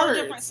your a words. whole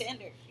different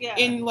standard. Yeah.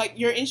 And, like,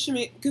 your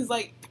instrument, because,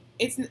 like,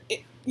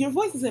 your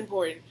voice is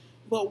important,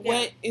 but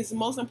what is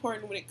most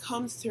important when it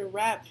comes to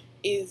rap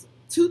is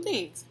two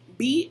things: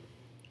 beat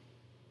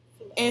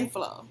and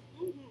flow.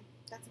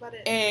 That's about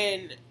it.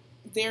 And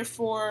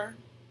therefore,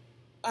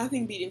 I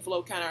think beat and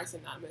flow kind of are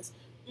synonymous.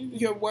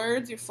 Your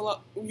words,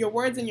 your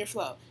words and your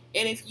flow.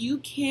 And if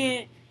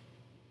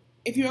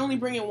you're only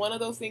bringing one of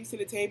those things to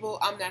the table,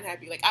 I'm not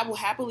happy. Like, I will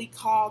happily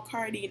call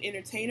Cardi an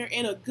entertainer,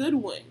 and a good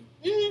one.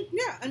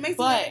 Yeah, an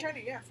amazing entertainer.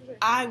 Yeah, for sure.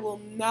 I will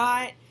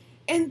not.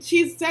 And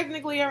she's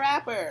technically a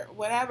rapper,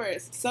 whatever.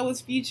 So is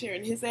Future,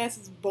 and his ass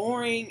is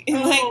boring and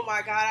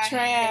my God,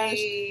 trash.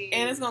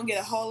 And it's gonna get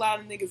a whole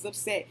lot of niggas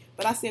upset.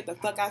 But I said the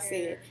fuck I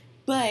said.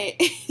 But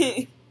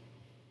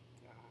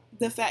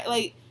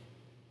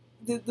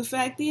the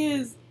fact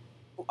is,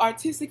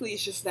 artistically,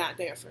 it's just not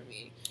there for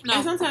me. No.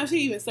 And sometimes she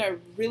even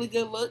serves really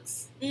good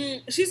looks.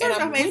 She serves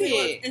amazing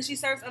looks, and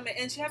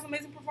she has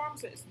amazing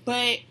performances.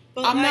 But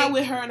I'm not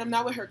with her, and I'm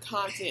not with her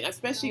content,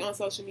 especially on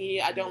social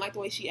media. I don't like the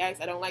way she acts.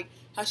 I don't like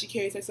how she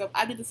carries herself.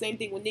 I did the same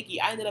thing with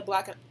Nicki. I ended up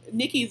blocking.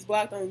 Nicki's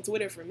blocked on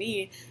Twitter for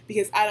me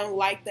because I don't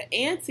like the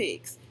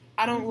antics.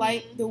 I don't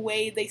like the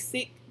way they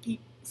sick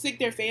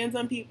their fans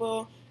on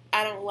people.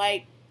 I don't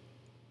like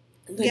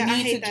the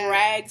need to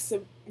drag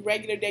some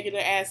regular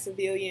ass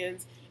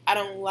civilians. I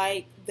don't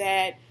like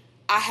that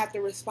I have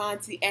to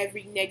respond to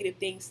every negative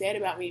thing said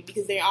about me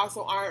because they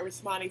also aren't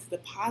responding to the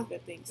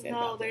positive things said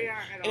about me. No, they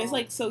aren't at all. And it's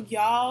like, so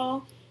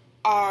y'all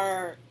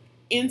are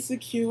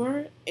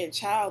insecure and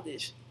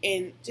childish,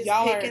 and just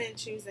y'all picking and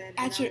choosing.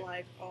 And I'm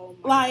like, oh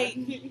my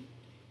God.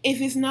 If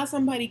it's not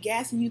somebody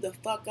gassing you the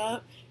fuck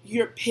up,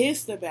 you're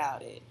pissed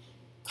about it.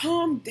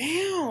 Calm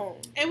down.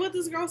 And what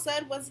this girl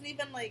said wasn't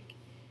even like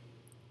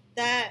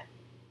that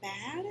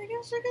bad, I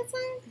guess you could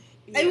say.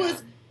 Yeah. It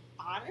was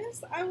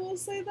honest, I will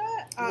say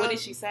that. What did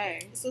she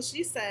say? So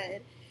she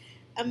said,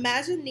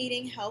 imagine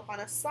needing help on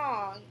a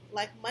song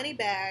like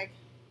Moneybag,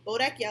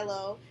 Bodak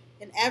Yellow,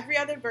 and every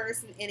other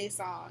verse in any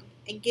song,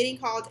 and getting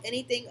called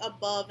anything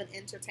above an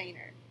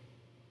entertainer.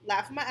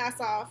 Laughing my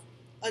ass off,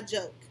 a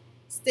joke.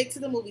 Stick to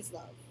the movie's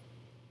love.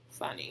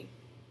 Funny.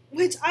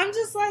 Which I'm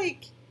just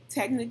like...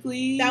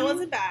 Technically... That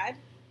wasn't bad.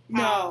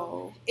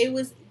 No. It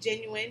was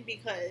genuine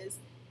because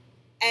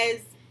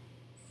as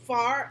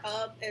far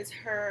up as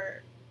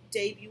her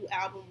debut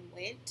album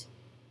went,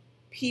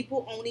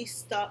 people only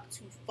stuck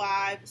to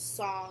 5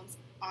 songs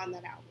on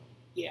that album.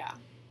 Yeah.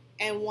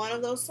 And one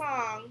of those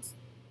songs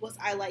was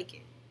I Like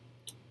It.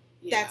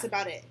 Yeah. That's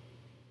about it.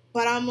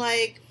 But I'm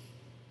like...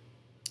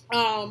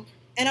 and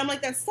I'm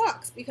like, that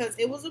sucks because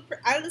it was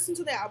I listened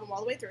to the album all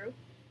the way through.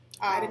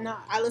 I did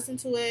not. I listened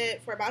to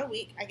it for about a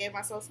week. I gave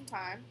myself some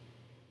time.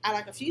 I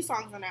like a few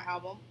songs on that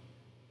album.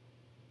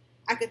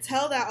 I could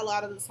tell that a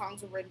lot of the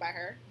songs were written by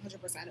her,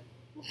 100%.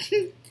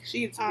 She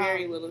gets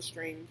very little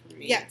stream from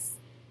me. Yes.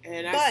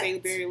 And I say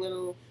very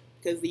little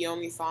because the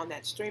only song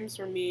that streams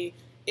for me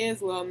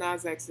is Lil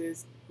Nas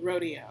X's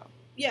Rodeo.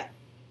 Yeah.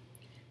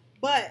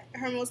 But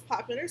her most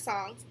popular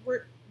songs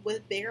were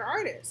with bigger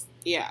artists.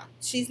 Yeah.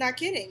 She's not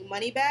kidding.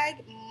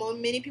 Moneybag,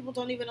 many people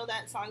don't even know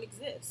that song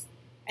exists.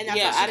 And that's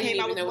why she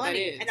came out with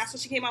Money. And that's what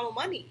she came out with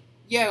Money.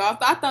 Yeah,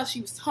 I thought she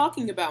was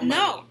talking about Money.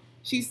 No.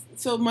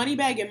 So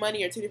Moneybag and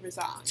Money are 2 different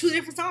songs. 2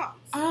 different songs.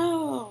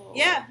 Oh.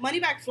 Yeah,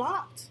 Moneybag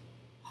flopped.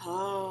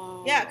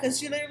 Oh. Yeah, because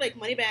she literally like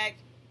Moneybag.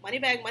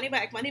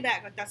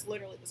 Like that's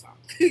literally the song.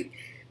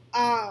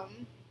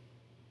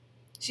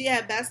 She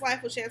had Best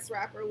Life with Chance the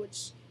Rapper,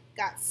 which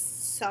got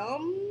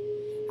some.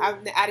 I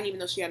didn't even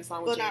know she had a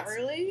song with Chance. But not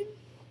really.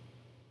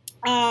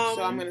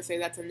 So I'm gonna say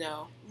that's a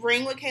no.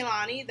 Ring with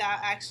Kehlani,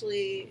 that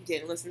actually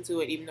didn't listen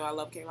to it, even though I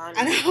love Kehlani.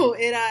 I know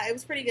it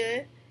was pretty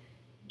good.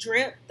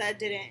 Drip, that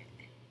didn't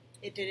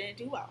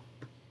do well.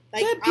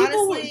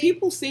 Like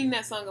people sing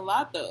that song a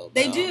lot though.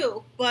 They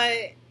do,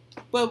 but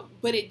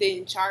it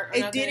didn't chart. Or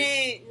it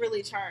didn't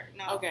really chart.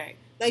 No. Okay.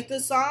 Like the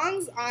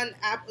songs on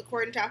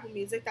according to Apple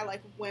Music that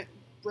like went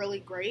really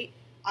great.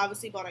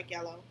 Obviously, Bodak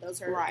Yellow. That was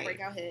her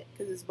breakout hit.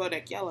 Because it's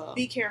Bodak Yellow.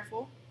 Be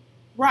Careful.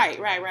 Right.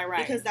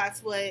 Because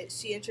that's what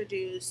she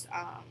introduced.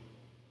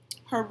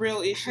 Her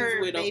real issues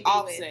with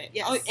Offset.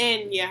 Yes. Oh,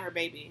 and her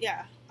baby.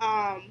 Yeah.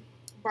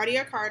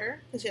 Bartier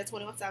Carter, because she had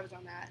 21 Savage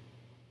on that.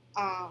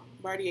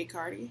 Bartier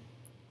Cardi.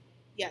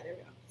 Yeah, there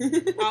we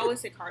go. I always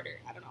say Carter.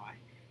 I don't know why.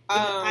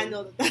 I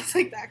know that's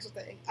like the actual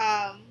thing.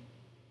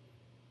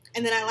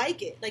 And then I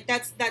Like It. Like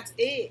that's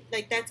it.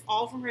 Like that's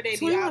all from her debut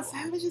 21 album.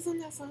 21 Savage is on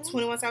that song?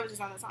 21 Savage is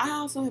on that song. I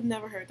also have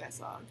never heard that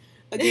song.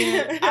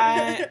 Again,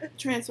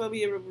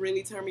 transphobia would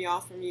really turn me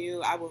off from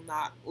you. I will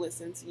not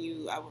listen to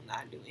you. I will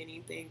not do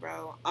anything,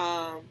 bro.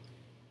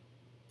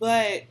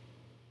 But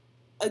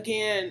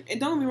again, and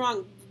don't get me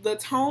wrong, the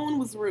tone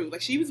was rude.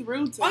 Like she was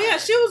rude to her. Oh yeah,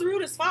 she was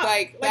rude as fuck.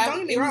 Like that,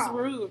 don't get me wrong.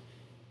 Was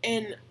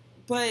rude.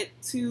 But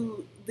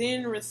to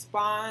then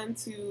respond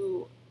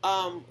to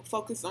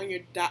focus on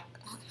your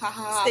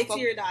stick to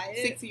your diet.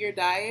 Stick to your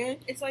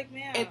diet. It's like,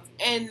 man.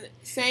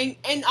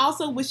 And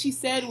also what she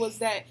said was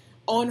that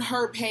on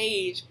her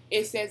page,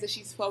 it says that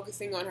she's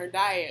focusing on her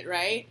diet,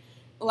 right?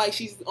 Like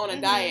she's on a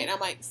diet. I'm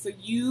like, so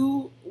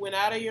you went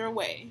out of your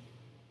way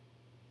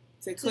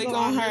to click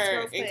on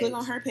her and click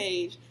on her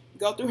page,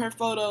 go through her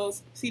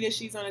photos, see that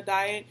she's on a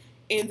diet,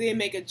 and then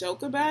make a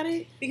joke about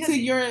it to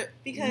your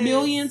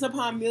millions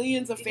upon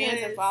millions of fans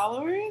and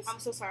followers? I'm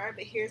so sorry,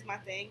 but here's my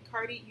thing.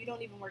 Cardi, you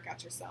don't even work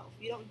out yourself.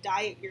 You don't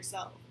diet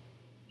yourself.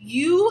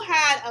 You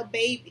had a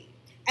baby.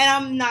 And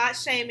I'm not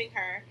shaming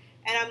her.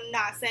 And I'm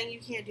not saying you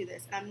can't do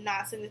this. And I'm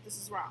not saying that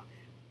this is wrong.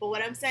 But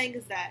what I'm saying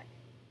is that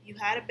you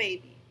had a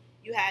baby.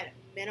 You had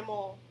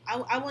minimal... I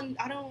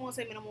don't want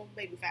to say minimal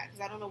baby fat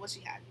because I don't know what she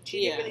had. She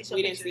didn't really show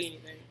pictures. Didn't see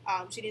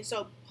anything. She didn't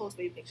show post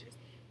baby pictures.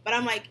 But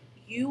I'm like,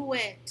 you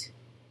went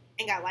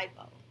and got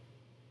lipo.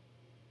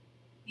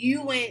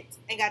 You went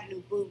and got a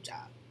new boob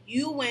job.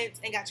 You went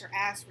and got your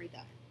ass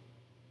redone.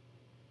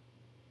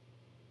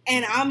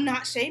 And I'm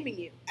not shaming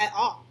you at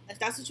all. If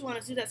that's what you want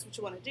to do, that's what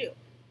you want to do.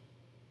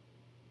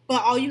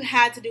 But all you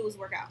had to do was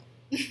work out.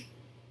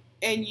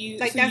 And you,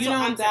 like, so you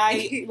don't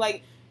diet.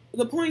 Like,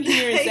 the point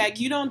here is that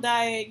you don't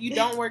diet, you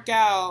don't work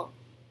out,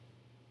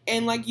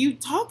 and, like, you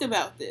talk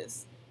about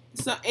this.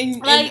 So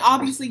and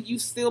obviously you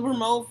still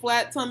promote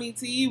flat tummy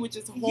tea, which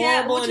is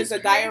horrible, and it's a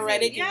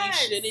diuretic, and you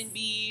shouldn't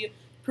be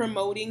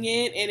promoting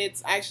it, and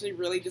it's actually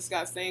really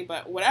disgusting,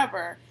 but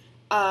whatever.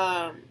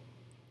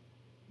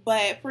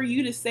 But for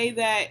you to say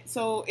that,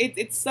 so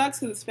it sucks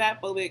because it's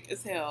fat phobic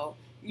as hell.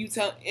 You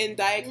tell, and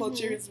diet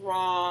culture is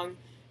wrong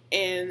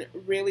and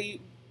really,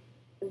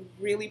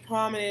 really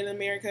prominent in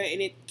America,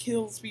 and it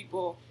kills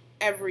people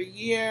every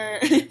year,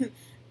 and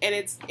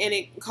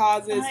it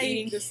causes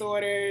eating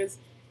disorders,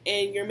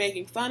 and you're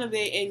making fun of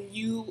it, and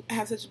you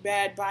have such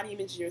bad body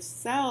image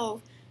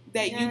yourself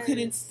that you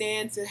couldn't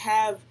stand to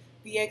have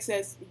the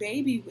excess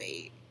baby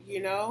weight,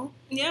 you know?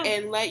 Yeah.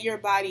 And let your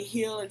body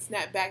heal and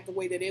snap back the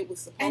way that it was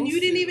supposed to. And you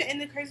didn't even, and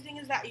the crazy thing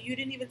is that you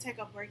didn't even take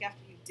a break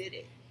after you did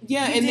it.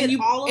 Yeah, you and did then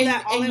you all of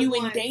that all and you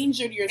once,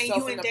 endangered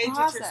yourself in the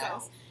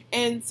process.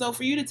 And so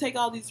for you to take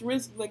all these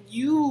risks, like,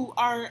 you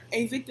are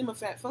a victim of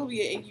fat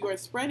phobia and you are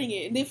spreading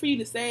it. And then for you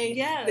to say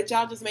that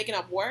y'all just making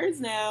up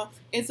words now,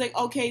 it's like,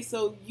 okay,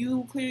 so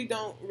you clearly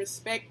don't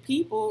respect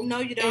people. No,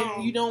 you don't.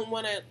 And you don't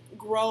want to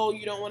grow.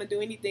 You don't want to do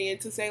anything. And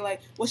to say,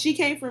 like, well, she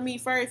came for me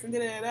first and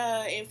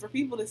da-da-da-da. And for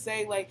people to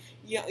say, like,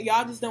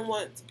 y'all just don't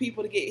want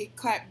people to get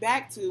clapped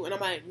back to. And I'm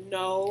like,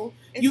 no.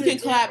 You can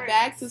clap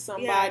back to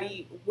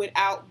somebody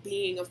without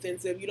being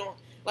offensive. You don't,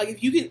 like,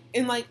 if you can,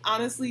 and, like,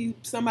 honestly,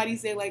 somebody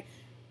say, like,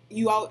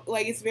 you all,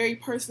 like, it's very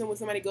personal when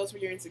somebody goes for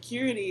your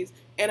insecurities,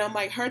 and I'm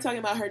like, her talking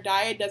about her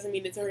diet doesn't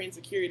mean it's her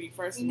insecurity,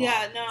 first of all.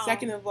 No.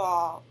 Second of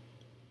all,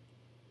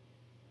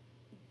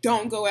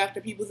 don't go after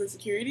people's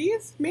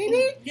insecurities,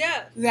 maybe?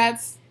 Yeah.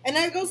 That's... And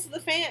that goes to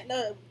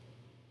the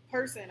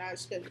person, I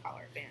just couldn't call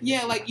her a fan.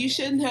 Yeah, like, you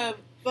shouldn't have...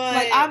 But...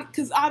 Like,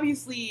 because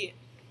obviously,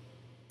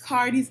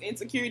 Cardi's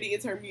insecurity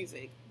is her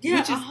music. Yeah,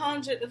 which is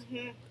 100...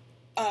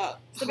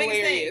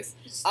 hilarious.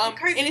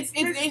 And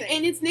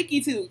it's Nicki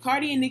too.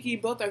 Cardi and Nicki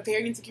both are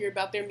very insecure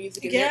about their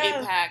music and their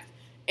impact,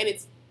 and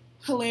it's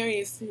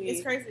hilarious to me.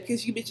 It's crazy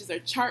because you bitches are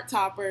chart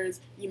toppers.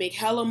 You make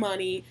hella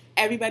money.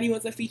 Everybody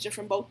wants a feature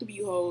from both of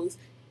you hoes,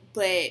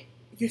 but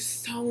you're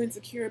so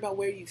insecure about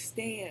where you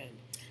stand,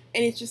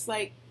 and it's just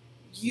like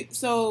you.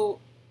 So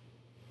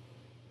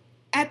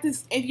at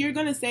this, if you're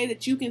gonna say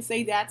that you can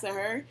say that to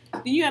her,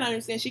 then you gotta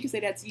understand she can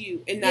say that to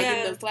you and not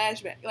give them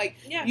flashback. Like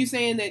you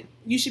saying that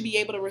you should be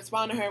able to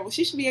respond to her. Well,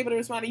 she should be able to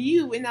respond to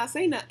you and not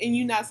say nothing, and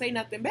you not say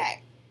nothing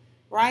back,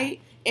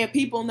 right? And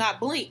people not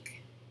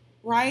blink,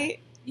 right?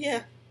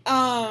 Yeah.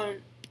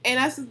 And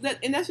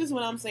that's just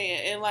what I'm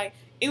saying. And like,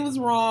 it was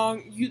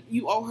wrong.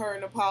 You owe her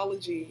an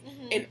apology.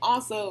 Mm-hmm. And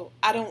also,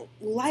 I don't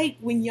like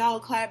when y'all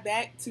clap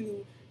back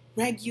to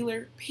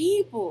regular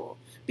people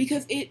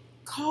because it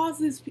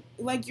causes,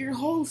 like, your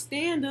whole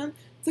stand-up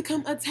to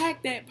come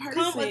attack that person.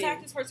 Come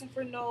attack this person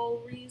for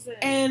no reason.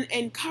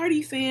 And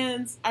Cardi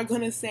fans are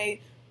gonna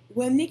say,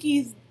 well,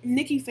 Nicki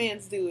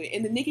fans do it,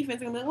 and the Nicki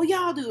fans are gonna be like, well,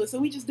 y'all do it, so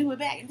we just do it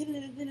back. And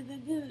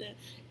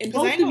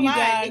both of you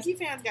guys, Nicki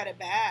fans got it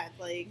bad.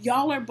 Like,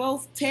 y'all are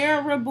both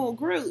terrible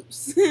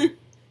groups.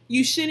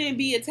 You shouldn't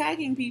be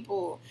attacking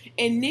people,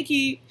 and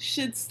Nicki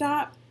should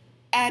stop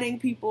adding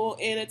people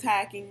and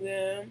attacking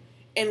them,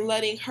 and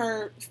letting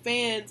her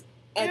fans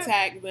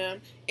attack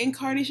them, and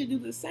Cardi should do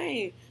the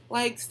same.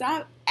 Like,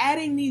 stop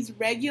adding these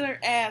regular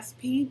ass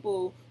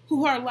people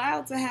who are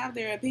allowed to have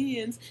their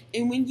opinions,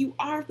 and when you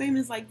are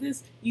famous like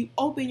this, you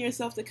open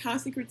yourself to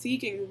constant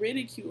critique and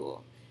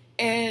ridicule.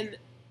 And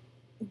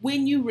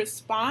when you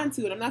respond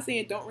to it, I'm not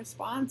saying don't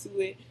respond to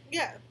it.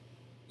 Yeah.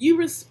 You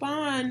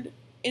respond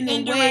in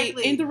a way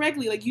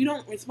indirectly. Like, you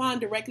don't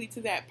respond directly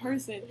to that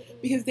person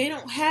because they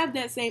don't have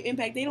that same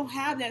impact. They don't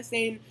have that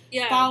same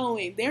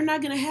following. They're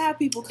not going to have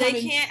people coming.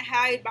 They can't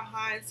hide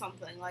behind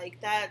something. Like,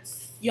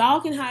 that's...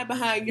 Y'all can hide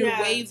behind your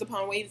waves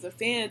upon waves of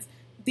fans.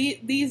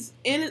 These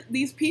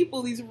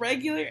people, these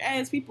regular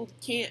ass people,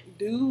 can't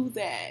do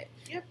that.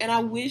 Yep. And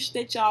I wish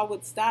that y'all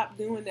would stop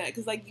doing that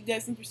because, like, you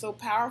guys think you're so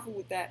powerful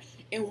with that.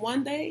 And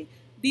one day,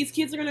 these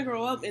kids are going to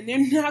grow up and they're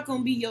not going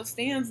to be your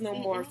stands no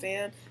more,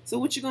 fam. So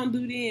what you going to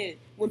do then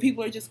when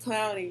people are just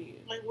clowning you?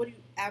 Like, what are you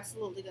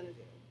absolutely going to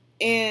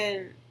do?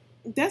 And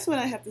that's what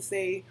I have to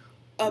say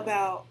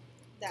about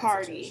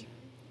Cardi.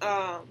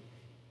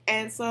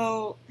 And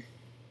so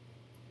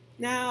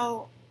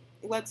now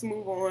let's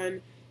move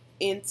on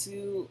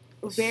into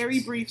a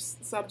very brief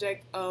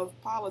subject of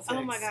politics.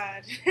 Oh my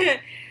God.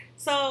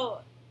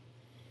 So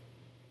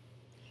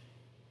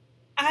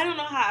I don't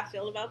know how I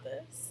feel about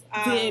this.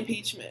 The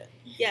impeachment.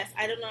 Yes,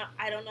 I don't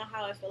know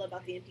how I feel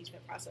about the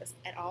impeachment process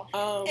at all.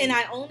 And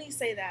I only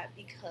say that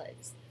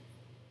because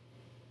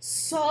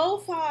so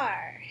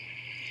far,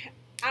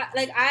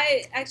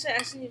 I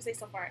shouldn't even say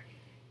so far,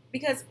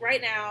 because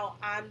right now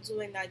I'm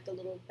doing like the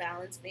little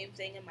balance beam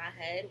thing in my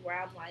head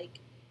where I'm like,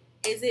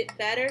 is it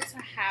better to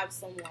have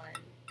someone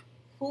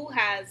who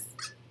has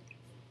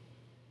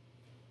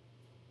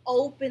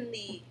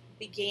openly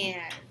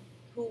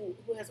who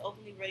has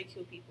openly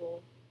ridiculed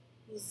people,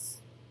 who's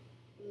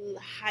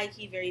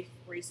high-key very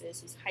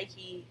racist, who's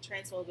high-key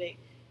transphobic,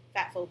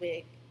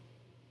 fatphobic,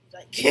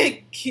 like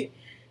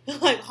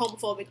like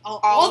homophobic,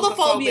 all the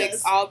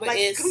phobias, all the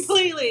like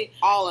completely,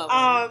 all of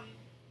them.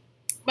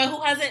 But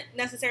who hasn't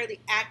necessarily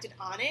acted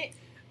on it.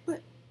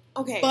 But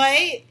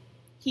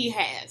he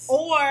has.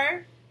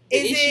 Or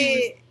is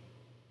it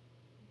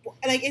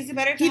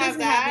better to have that? He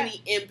doesn't have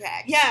any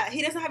impact. Yeah,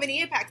 he doesn't have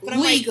any impact. But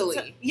legally.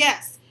 I'm like,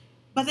 yes.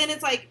 But then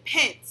it's like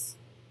Pence,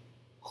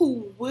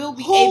 who will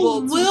be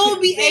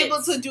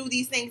able to do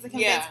these things and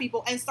convince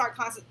people and start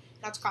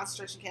not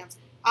concentration camps.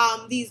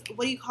 These,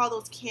 what do you call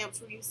those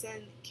camps where you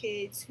send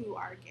kids who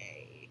are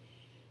gay?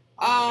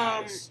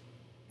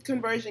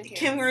 Conversion camps.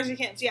 Conversion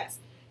camps, yes.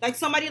 Like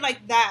somebody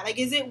like that. Like,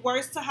 is it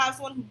worse to have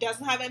someone who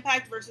doesn't have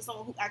impact versus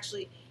someone who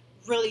actually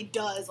really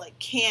does, like,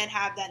 can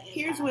have that impact?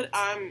 Here's what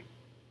I'm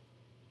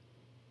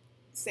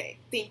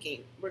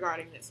thinking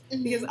regarding this.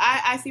 Mm-hmm. Because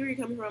I see where you're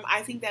coming from.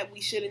 I think that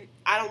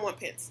I don't want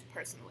Pence,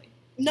 personally.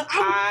 No,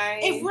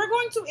 if we're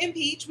going to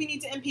impeach, we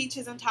need to impeach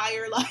his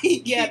entire,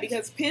 Yeah,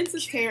 because Pence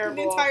is terrible.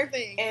 The entire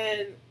thing.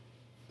 And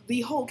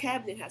the whole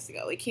cabinet has to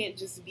go. It can't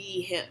just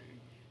be him.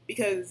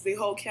 Because the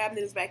whole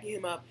cabinet is backing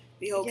him up.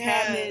 The whole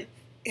cabinet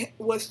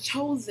was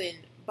chosen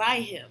by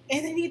him.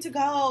 And they need to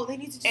go. They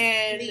need to just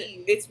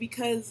leave. It's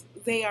because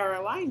they are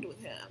aligned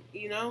with him,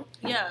 you know?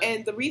 Yeah.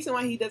 And the reason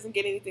why he doesn't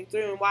get anything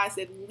through and why I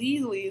said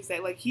legally is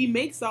that, like, he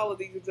makes all of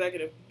these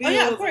executive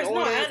bills of course. and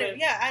orders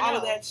and I know. all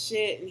of that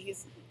shit, and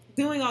he's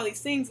doing all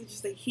these things. It's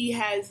just that he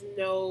has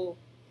no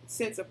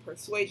sense of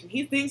persuasion.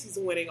 He thinks he's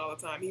winning all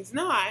the time. He's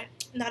not.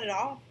 Not at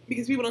all.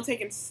 Because people don't take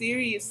him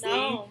seriously.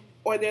 No.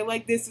 Or they're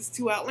like, this is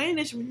too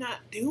outlandish. We're not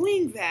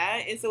doing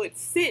that. And so it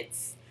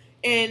sits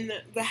in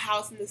the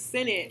House and the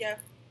Senate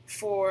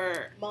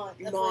for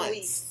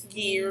months,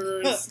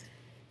 years.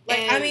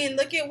 I mean,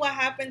 look at what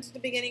happened at the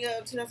beginning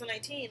of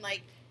 2019.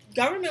 Like,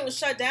 government was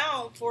shut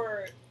down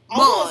for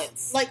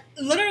months. Like,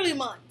 literally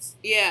months.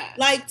 Yeah.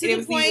 Like, to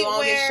the point where... It was the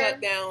longest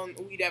shutdown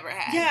we'd ever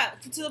had. Yeah,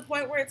 to the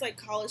point where it's like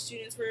college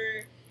students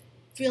were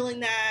feeling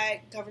that,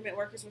 government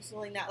workers were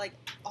feeling that, like,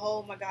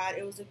 oh my God,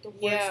 it was like the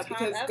worst time ever. Yeah,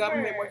 because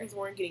government workers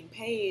weren't getting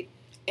paid.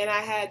 And I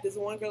had this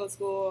one girl at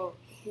school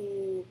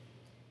who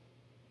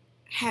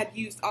had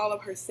used all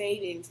of her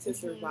savings to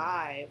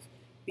survive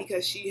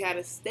because she had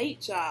a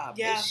state job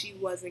and she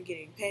wasn't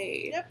getting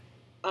paid. Yep.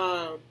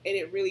 And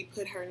it really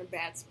put her in a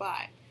bad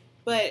spot.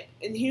 But,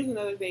 and here's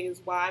another thing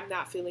is why I'm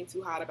not feeling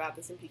too hot about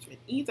this impeachment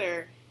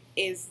either,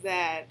 is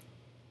that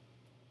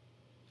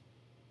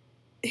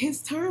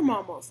his term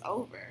almost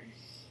over.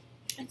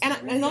 And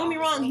don't get me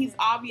wrong, he's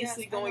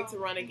obviously going to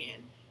run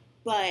again.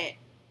 And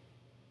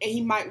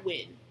he might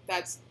win.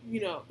 That's,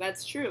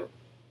 that's true.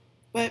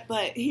 But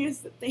here's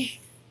the thing.